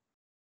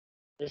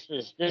 This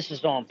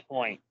is on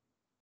point.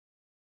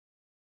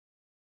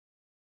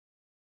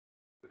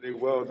 They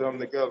weld them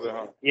together,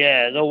 huh?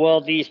 Yeah, they'll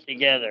weld these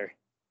together.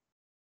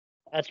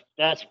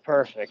 That's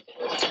perfect.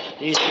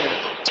 These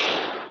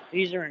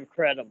are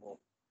incredible.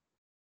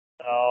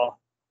 So, all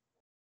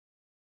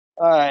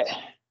right.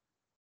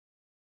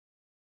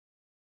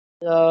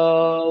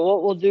 So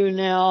what we'll do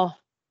now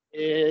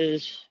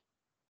is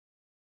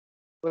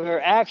we're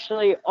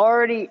actually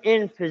already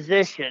in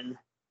position.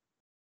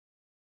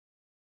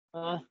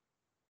 Oh.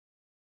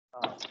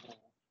 All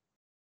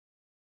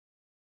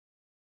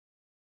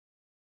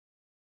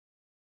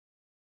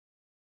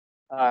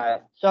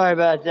right. Sorry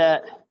about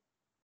that.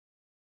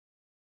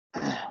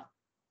 All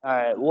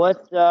right.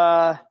 What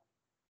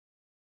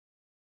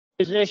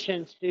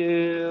position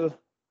to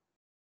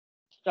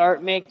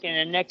start making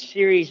the next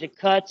series of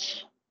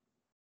cuts?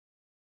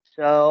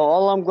 So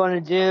all I'm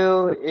going to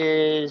do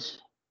is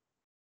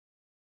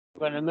I'm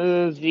going to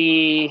move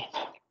the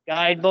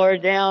guide bar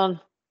down,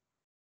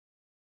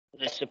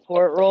 the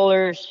support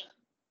rollers.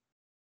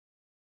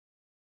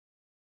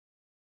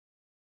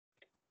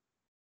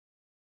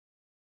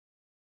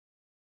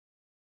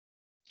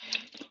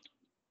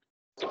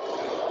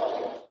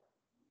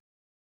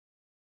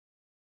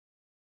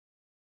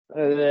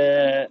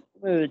 Move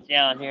it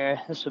down here.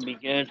 This will be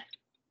good.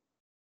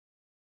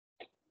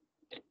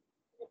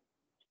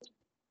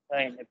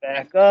 Tighten it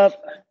back up.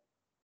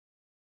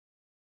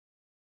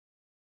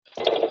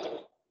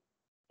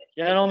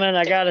 Gentlemen,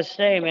 I gotta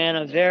say, man,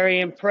 I'm very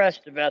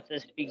impressed about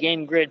this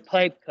Begin Grid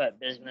pipe cut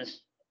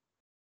business.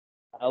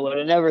 I would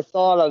have never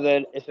thought of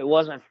it if it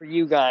wasn't for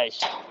you guys.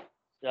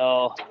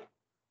 So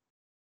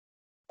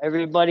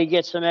everybody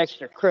gets some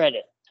extra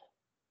credit.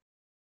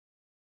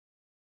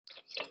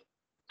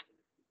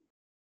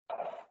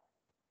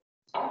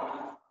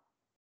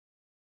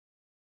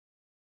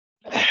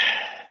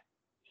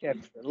 Check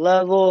for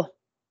level.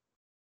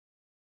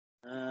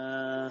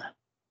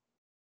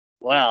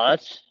 Wow,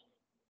 that's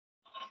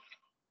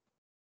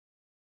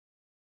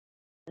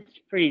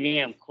pretty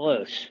damn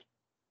close.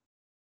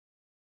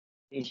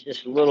 Needs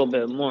just a little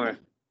bit more.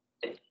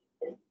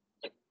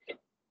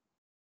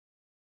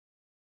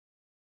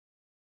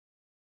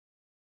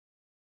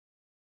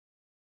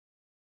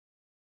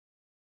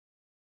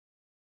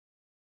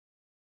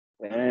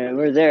 And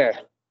we're there.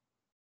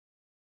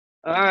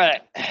 All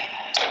right.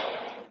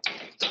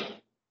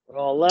 We're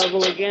all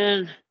level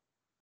again.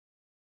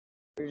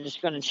 We're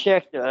just going to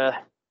check the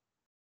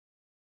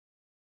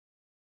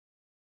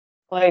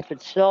pipe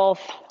itself.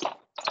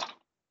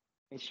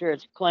 Make sure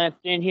it's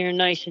clamped in here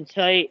nice and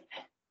tight.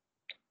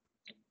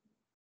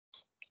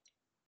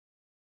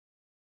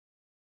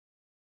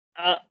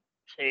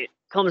 See, it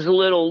comes a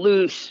little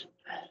loose.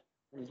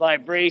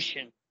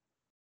 Vibration.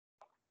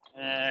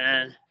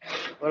 And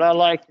what I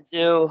like to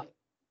do,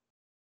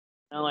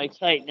 I like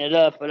tighten it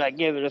up, but I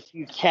give it a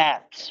few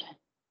taps.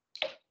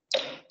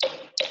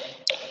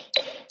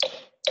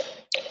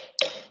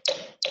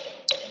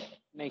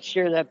 Make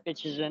sure that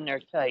bitch is in there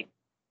tight.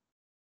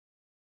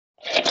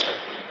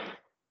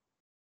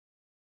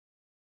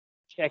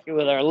 Check it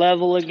with our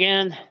level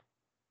again.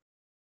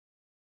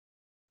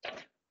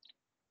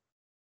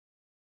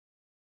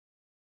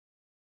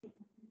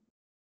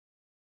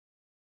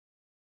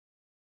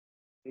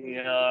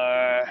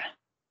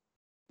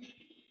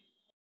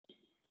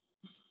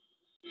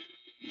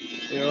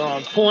 We're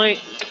on point.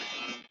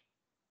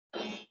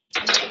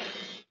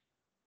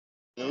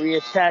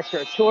 Reattach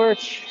our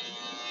torch.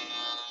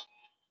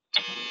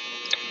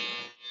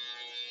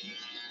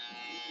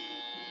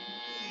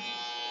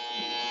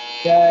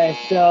 Okay,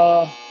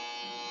 so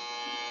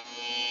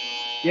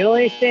the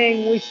only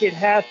thing we should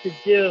have to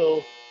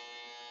do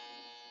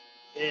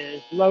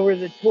is lower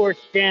the torch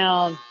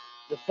down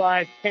to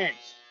 5/10.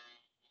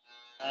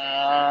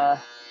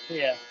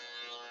 Yeah.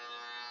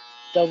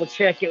 Double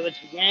check it with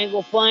the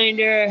angle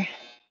finder.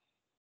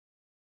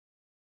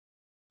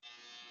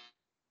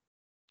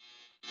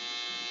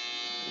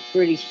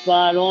 Pretty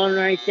spot on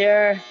right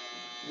there.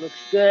 Looks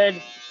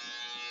good.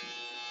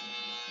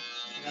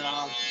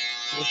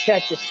 We'll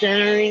check the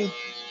centering.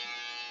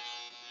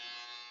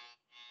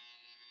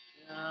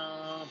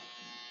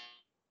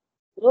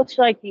 Looks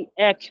like the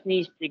X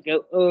needs to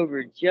go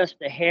over just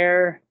a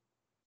hair.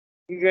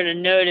 You're going to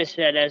notice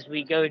that as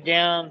we go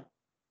down,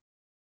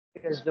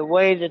 because the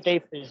way that they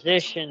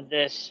positioned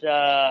this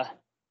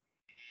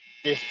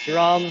this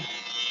drum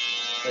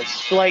is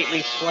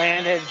slightly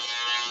slanted.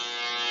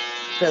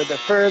 So the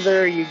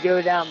further you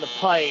go down the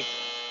pipe,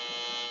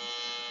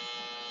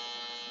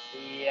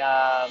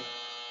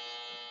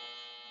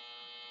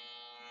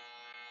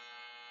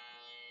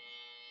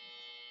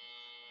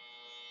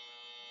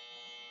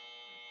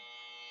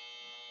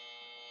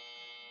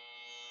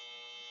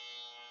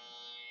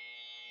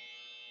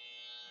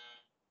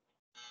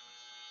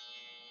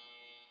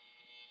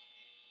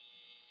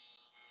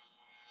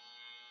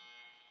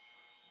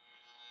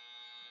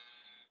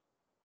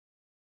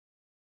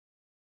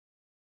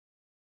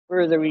 the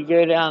further we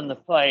go down the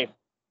pipe.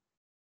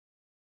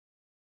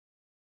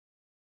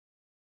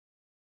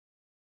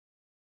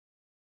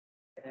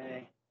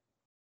 Okay.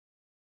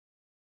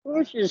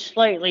 Torch is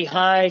slightly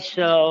high,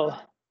 so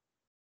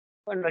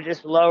I'm going to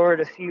just lower it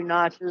a few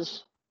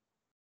notches.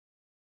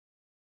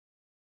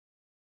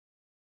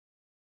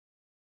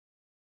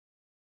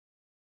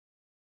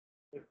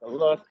 Take a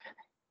look.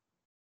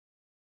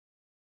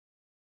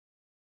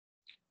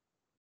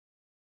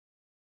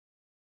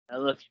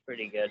 That looks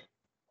pretty good.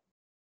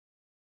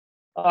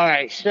 All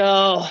right,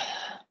 so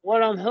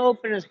what I'm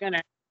hoping is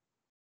gonna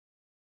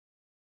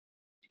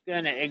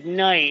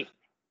ignite,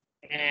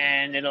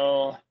 and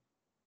it'll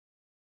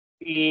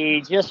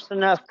be just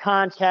enough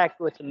contact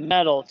with the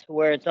metal to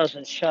where it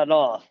doesn't shut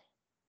off.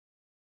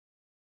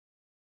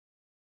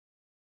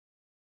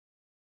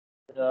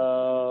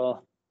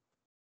 So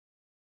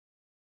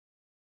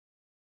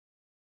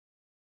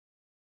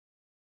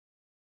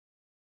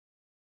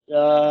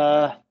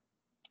go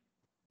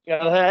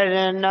ahead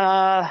and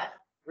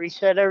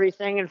reset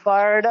everything and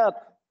fire it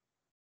up.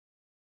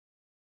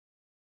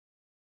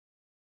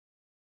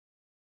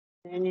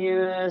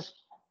 Continuous,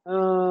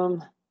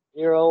 0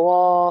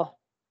 all,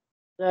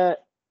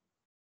 set,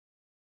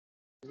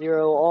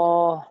 0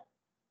 all.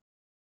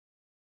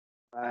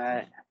 All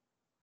right.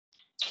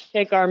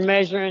 Take our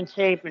measuring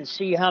tape and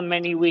see how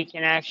many we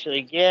can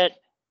actually get.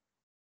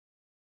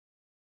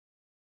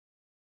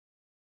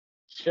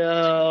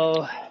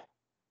 So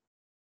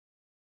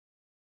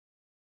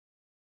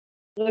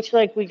looks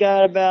like we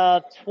got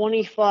about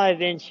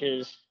 25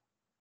 inches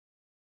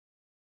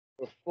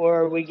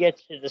before we get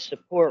to the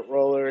support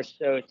roller.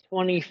 So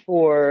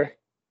 24.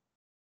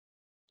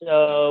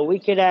 So we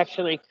could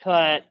actually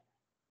cut,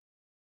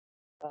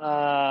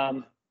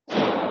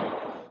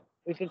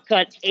 we could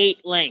cut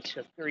 8 lengths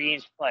of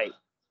 3-inch pipe.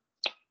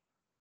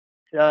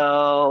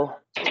 So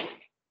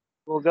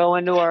we'll go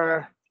into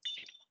our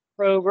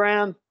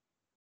program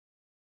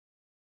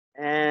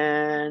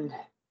and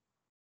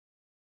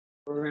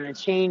we're going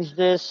to change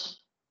this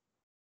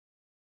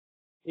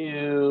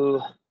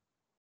to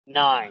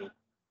 9.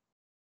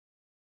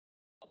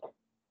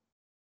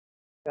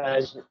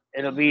 Because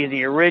it'll be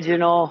the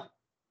original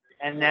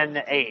and then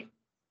the 8.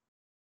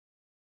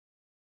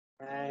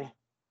 Okay.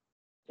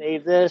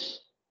 Save this.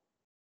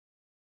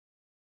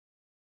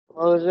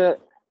 Close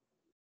it.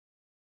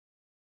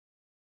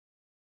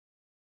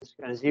 Just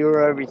going to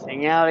zero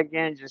everything out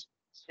again, just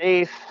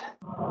safe.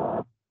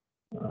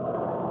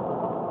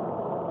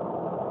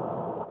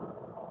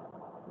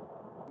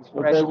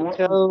 Press the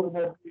code.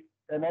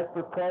 An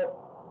extra cut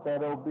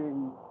that'll be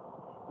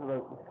the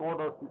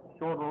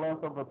shorter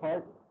length of the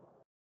pipe.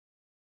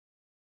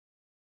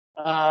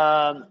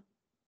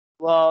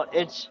 Well,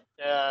 it's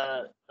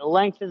the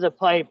length of the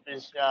pipe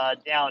is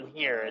down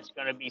here. It's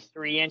going to be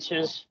 3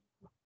 inches.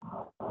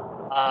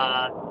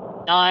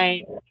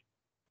 9.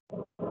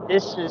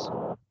 This is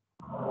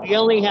we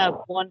only have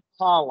one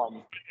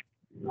column,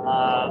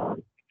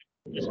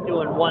 just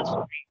doing one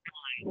straight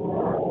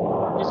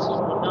line. This is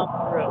the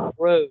number of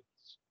rows.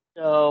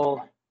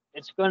 So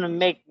it's going to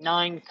make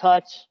 9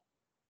 cuts,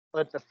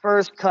 but the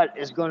first cut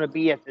is going to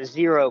be at the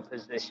 0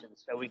 position,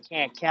 so we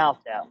can't count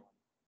that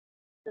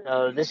one.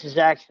 So this is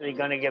actually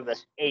going to give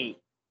us 8.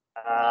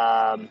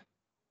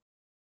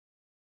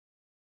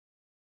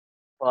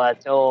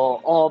 But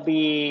they'll all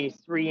be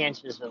 3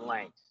 inches in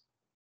length.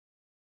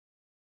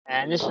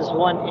 And this is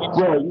 1 inch.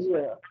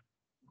 Yeah.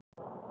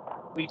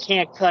 We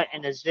can't cut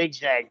in a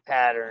zigzag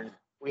pattern.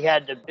 We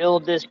had to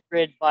build this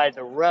grid by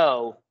the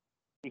row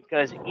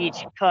because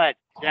each cut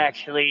is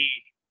actually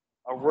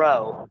a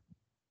row.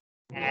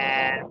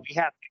 And we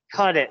have to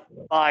cut it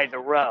by the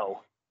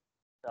row.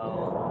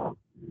 So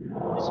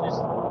this is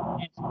an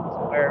instance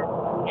where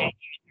we can't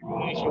use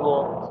your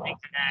usual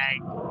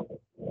zigzag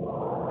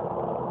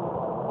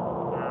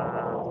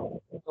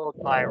build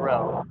by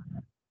row.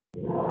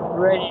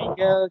 Ready to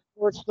go.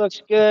 Torch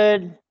looks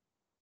good.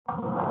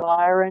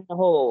 Fire in the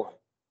hole.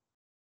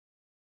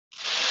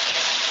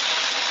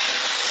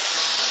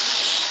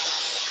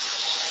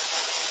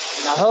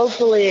 Now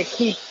hopefully it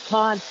keeps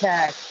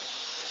contact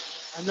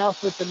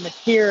enough with the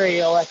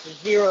material at the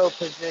 0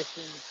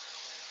 position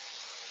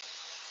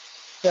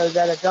so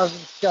that it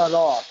doesn't shut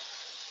off.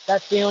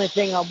 That's the only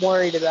thing I'm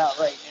worried about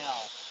right now.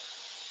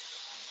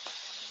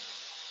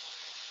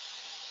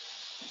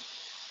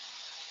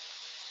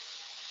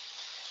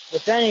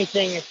 If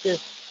anything, it's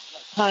just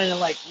kind of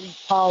like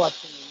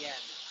repolishing the end.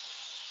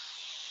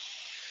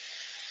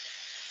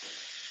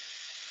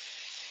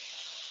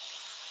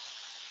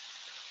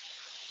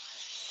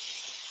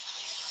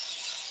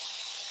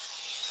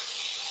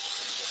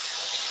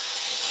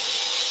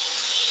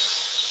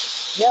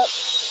 Yep.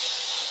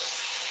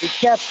 We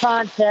kept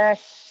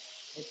contact.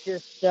 It's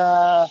just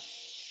a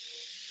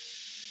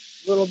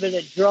little bit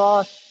of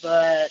dross,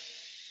 but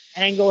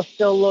angle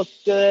still looks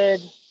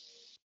good.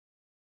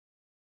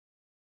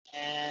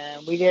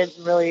 And we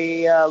didn't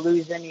really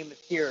lose any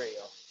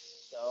material.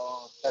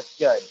 So that's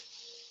good.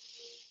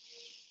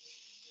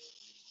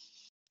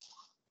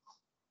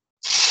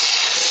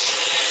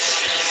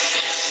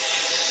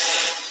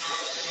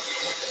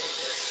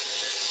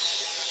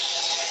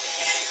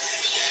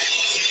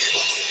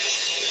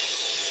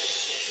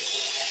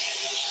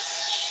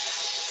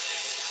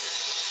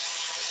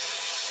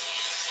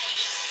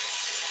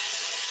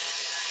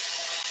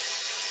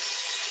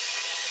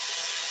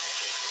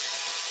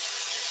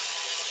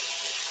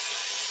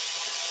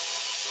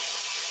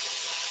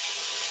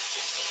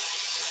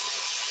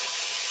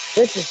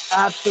 This is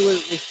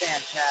absolutely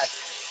fantastic.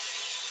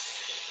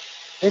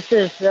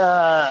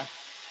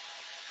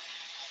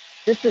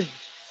 This is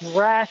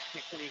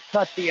drastically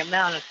cut the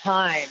amount of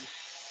time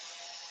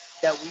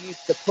that we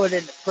used to put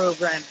into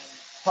programming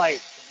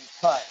pipe to be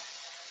cut.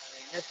 I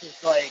mean, this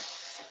is like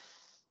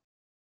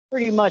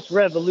pretty much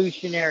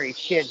revolutionary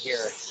shit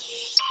here.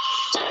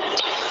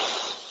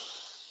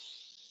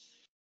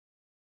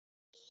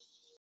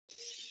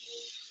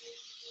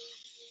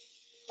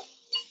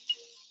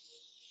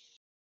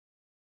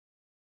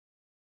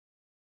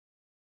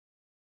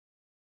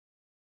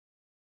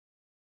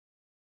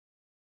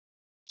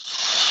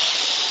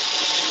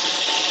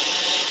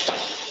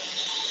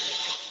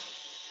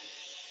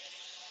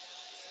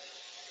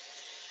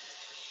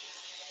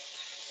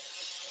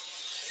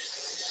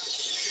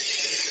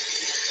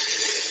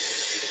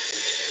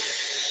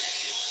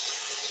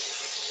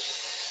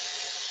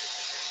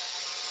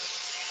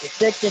 The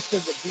thickness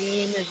of the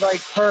beam is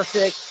like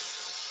perfect.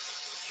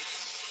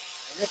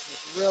 And this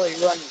is really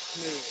running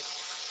smooth.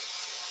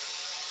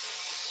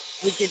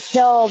 We can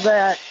tell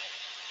that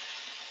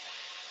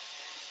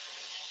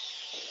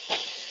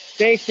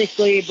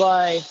basically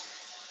by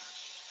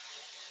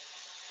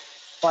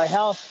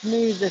how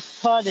smooth this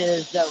cut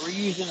is that we're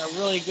using a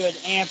really good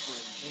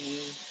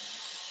amperage.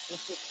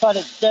 This is cut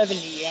at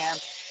 70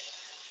 amps.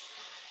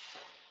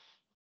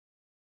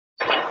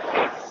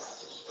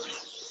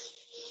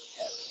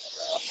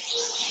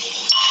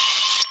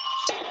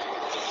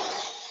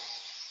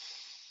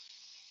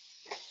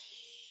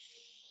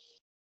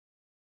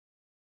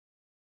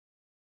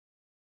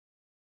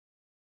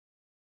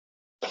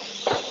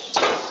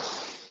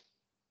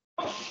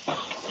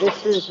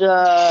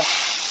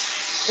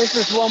 This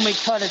is one we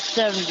cut at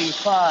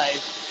 75.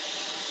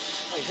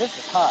 Wait, this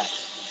is hot.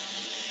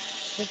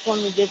 This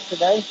one we did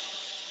today?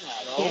 No,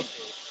 it can't be.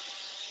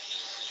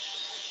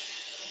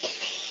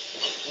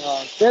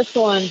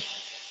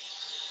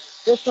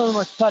 This one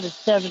was cut at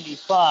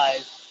 75,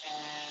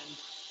 and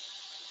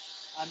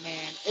I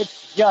mean,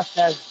 it's just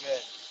as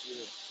good.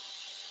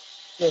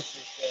 This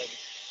is good.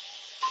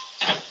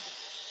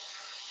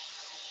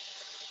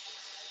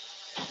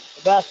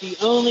 About the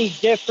only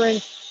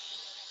difference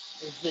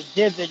is the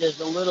divot is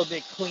a little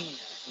bit cleaner.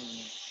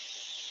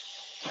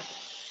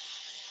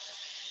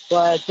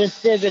 But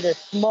this divot is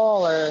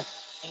smaller,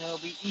 and it'll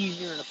be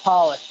easier to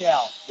polish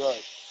out.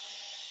 Right.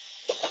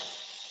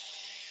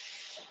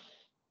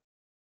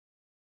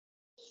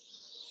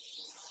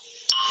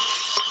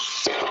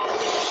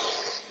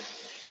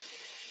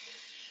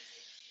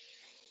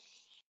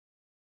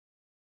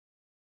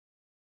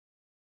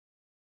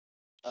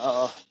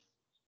 While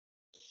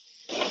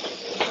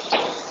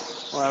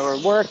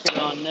we're working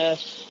on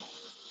this,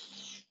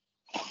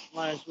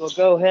 might as well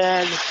go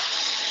ahead,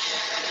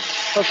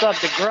 hook up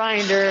the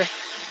grinder.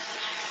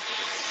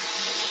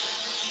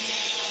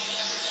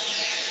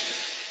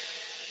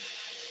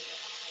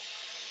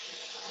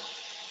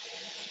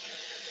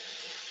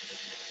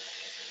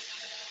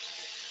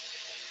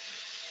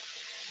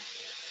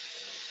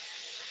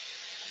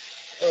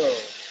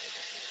 Oh.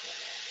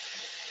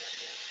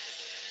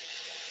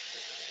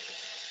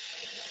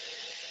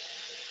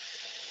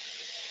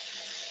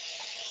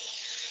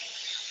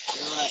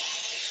 You know what?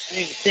 I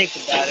didn't even think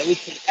about it. We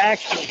could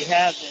actually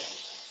have this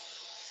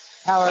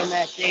Power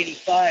Max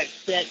 85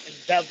 set in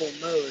bevel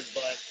mode,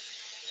 but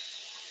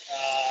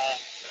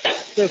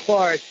so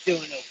far it's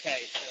doing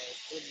okay, so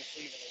we'll just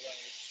leave it alone.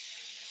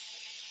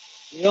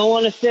 You don't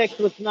want to fix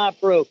what's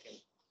not broken.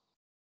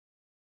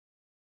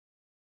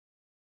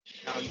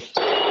 I'm just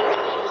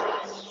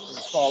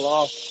gonna fall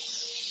off.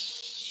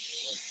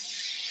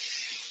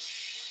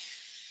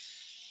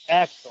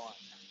 Excellent.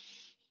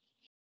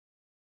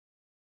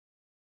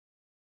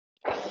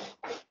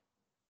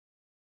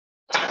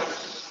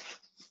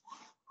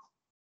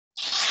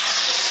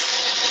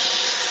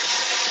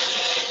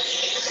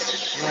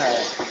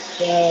 Alright,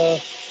 so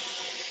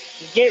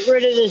to get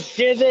rid of this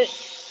divot,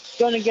 it's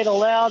going to get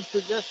allowed for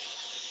just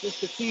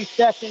a few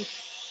seconds.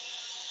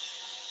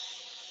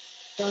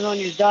 Turn on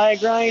your die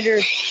grinder.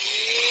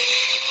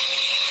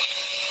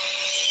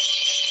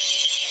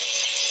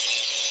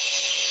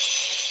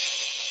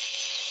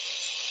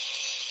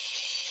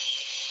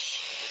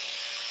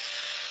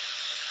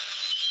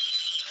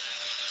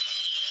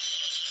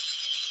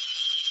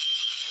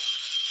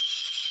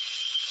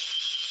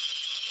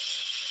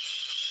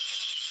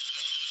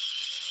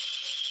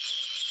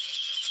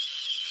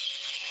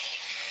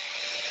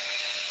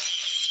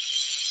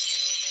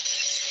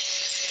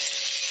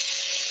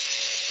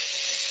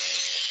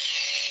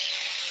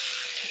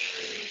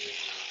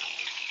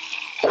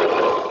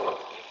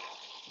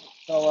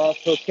 Fell off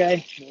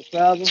okay, no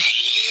problem.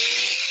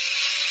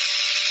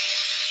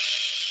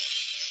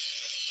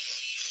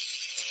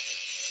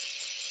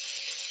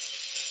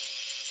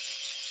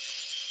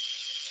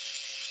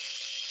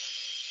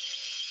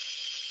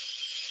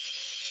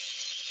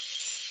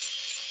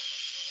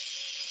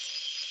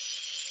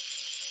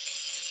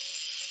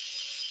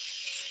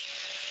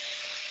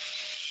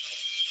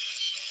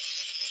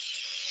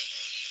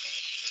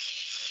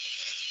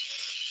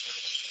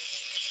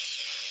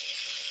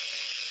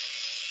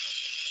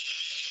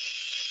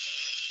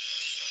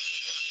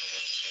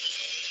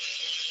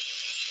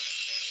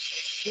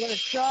 You want to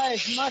try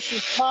as much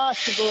as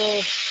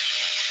possible to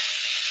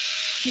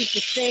keep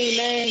the same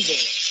angle.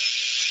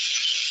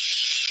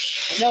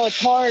 I know it's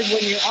hard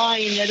when you're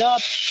eyeing it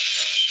up.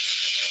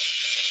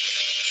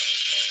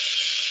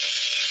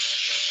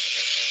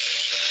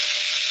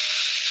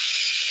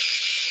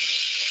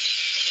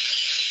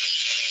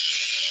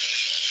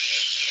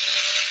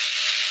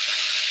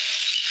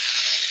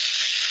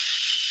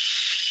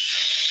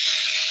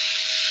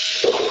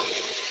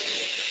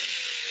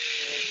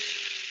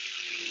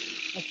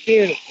 That's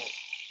beautiful.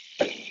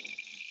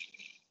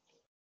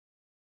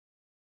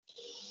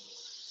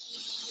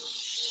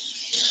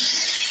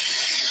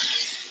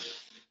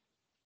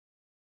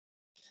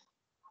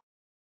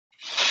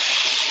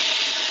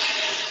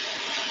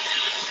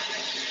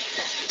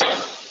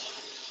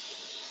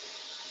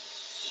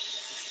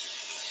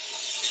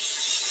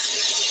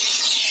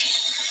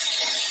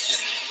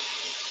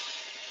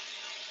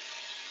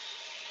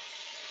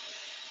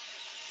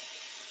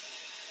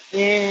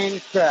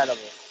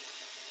 Incredible.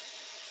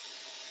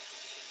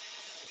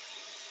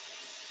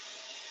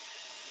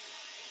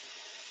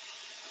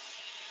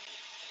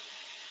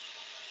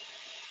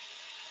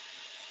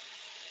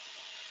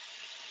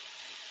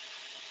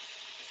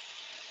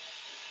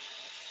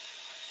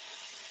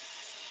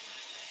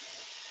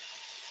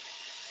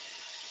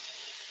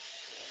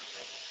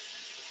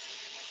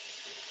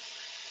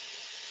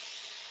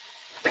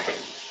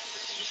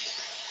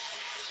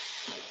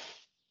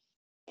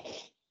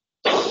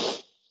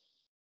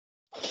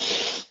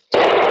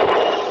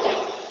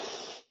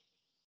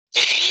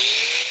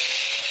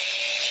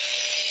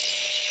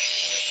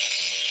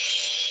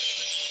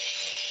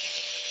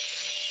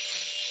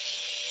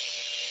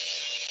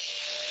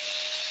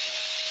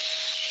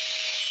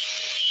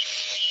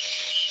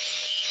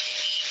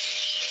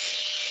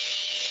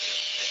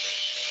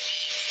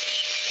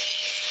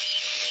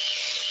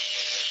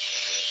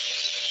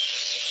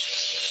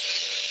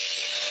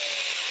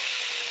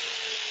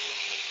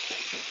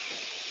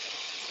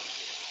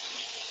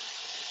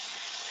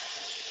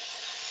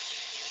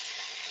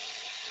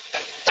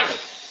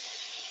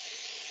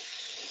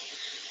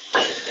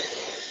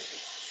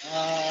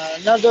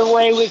 Another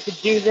way we could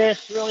do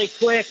this really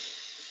quick,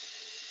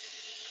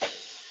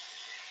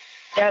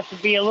 you have to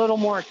be a little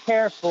more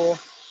careful.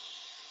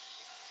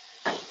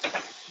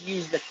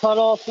 Use the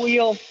cutoff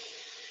wheel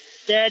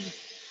instead.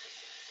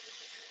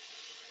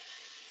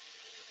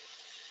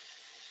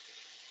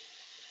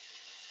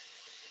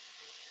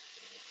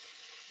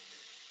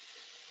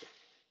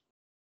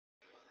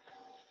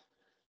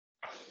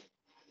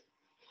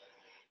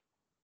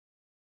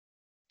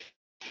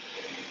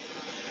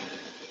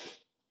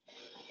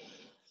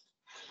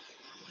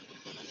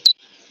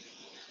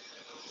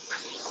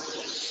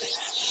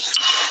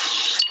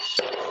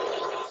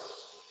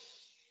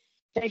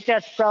 think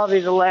that's probably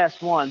the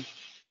last one.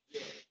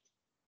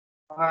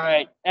 All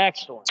right,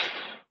 excellent.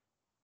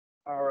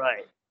 All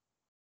right.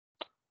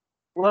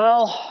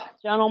 Well,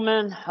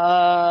 gentlemen,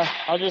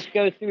 I'll just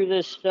go through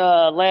this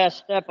last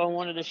step I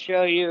wanted to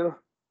show you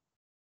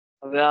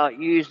about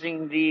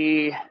using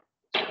the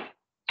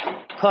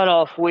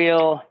cutoff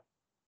wheel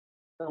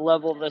to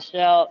level this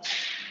out.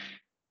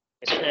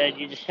 Like I said,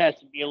 you just have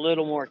to be a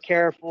little more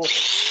careful.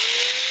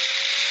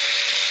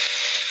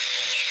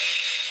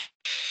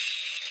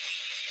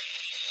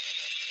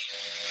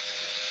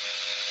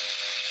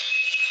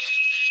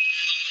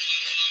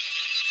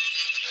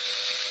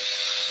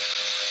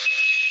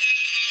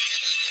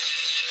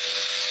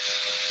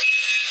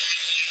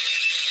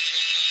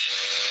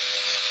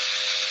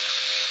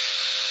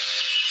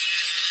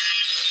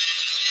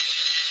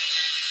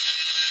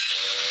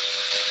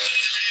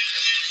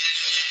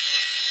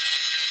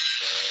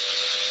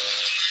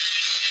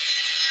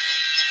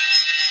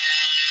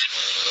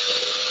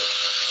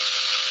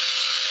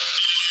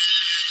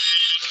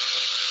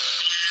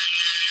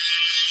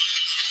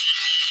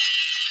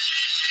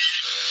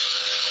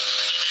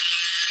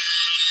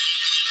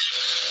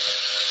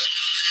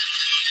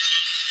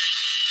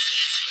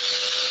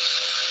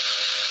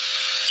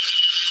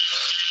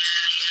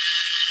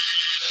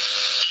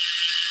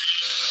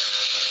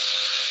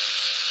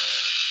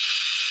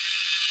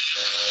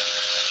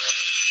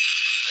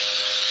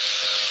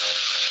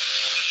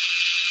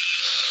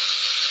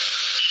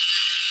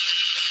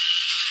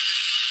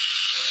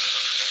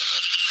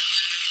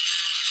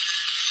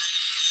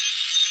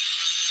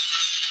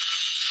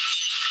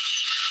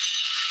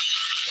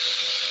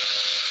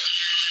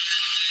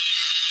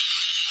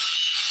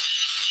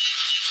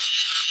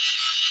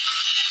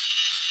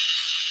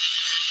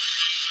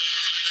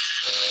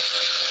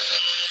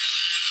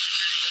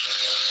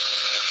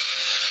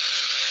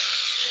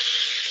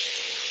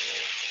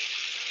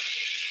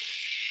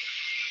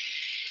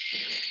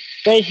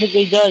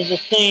 Basically does the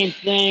same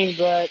thing,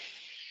 but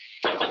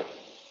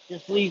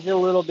just leaves it a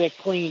little bit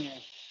cleaner.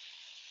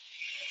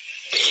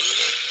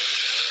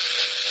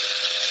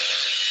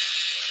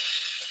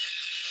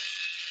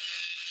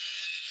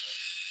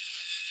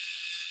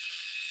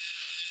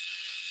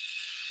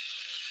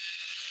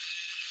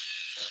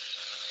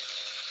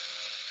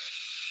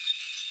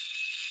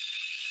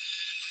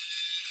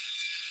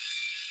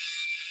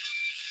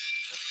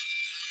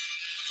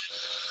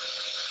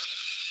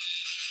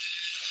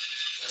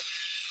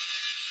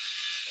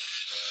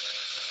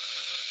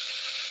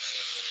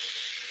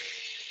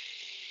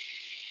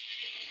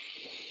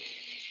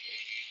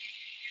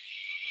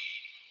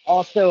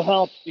 Also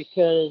helps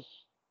because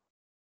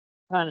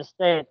you kind of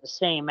stay at the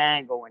same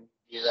angle when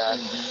you do that.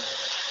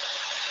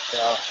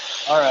 So,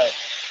 all right.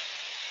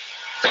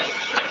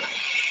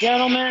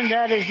 Gentlemen,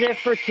 that is it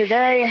for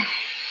today.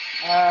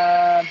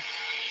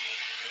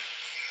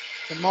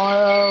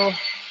 Tomorrow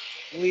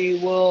we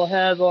will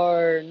have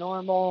our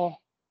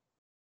normal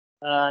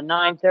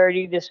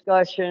 9:30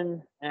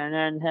 discussion and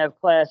then have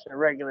class at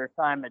regular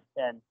time at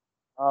 10.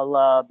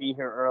 I'll be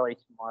here early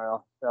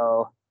tomorrow.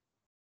 So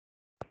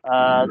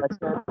that's it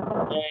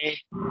for today.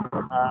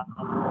 I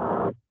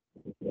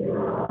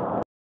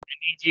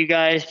need you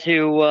guys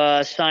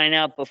to sign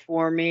out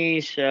before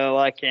me so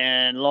I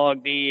can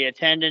log the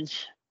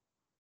attendance.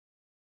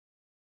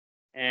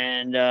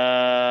 And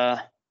I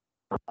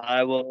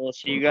will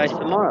see you guys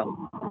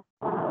tomorrow.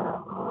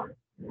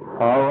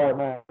 All right,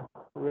 man.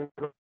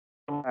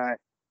 All right.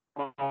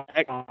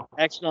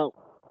 Excellent.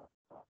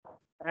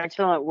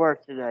 Excellent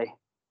work today.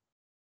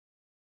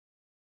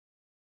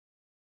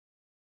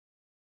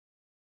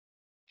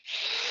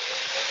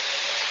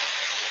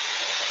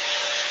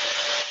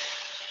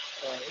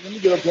 Let me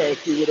get up there and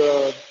see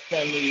what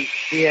Sammy.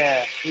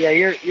 Yeah,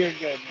 you're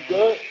good, man. You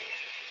good?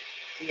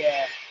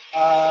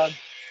 Yeah.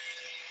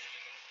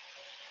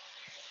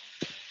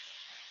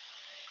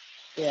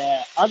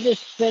 Yeah, I'll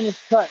just finish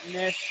cutting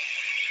this,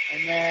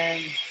 and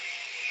then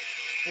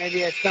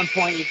maybe at some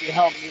point you can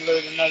help me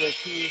load another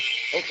piece.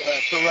 Okay.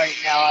 But for right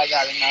now, I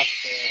got enough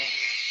to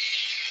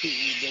keep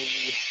me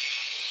busy.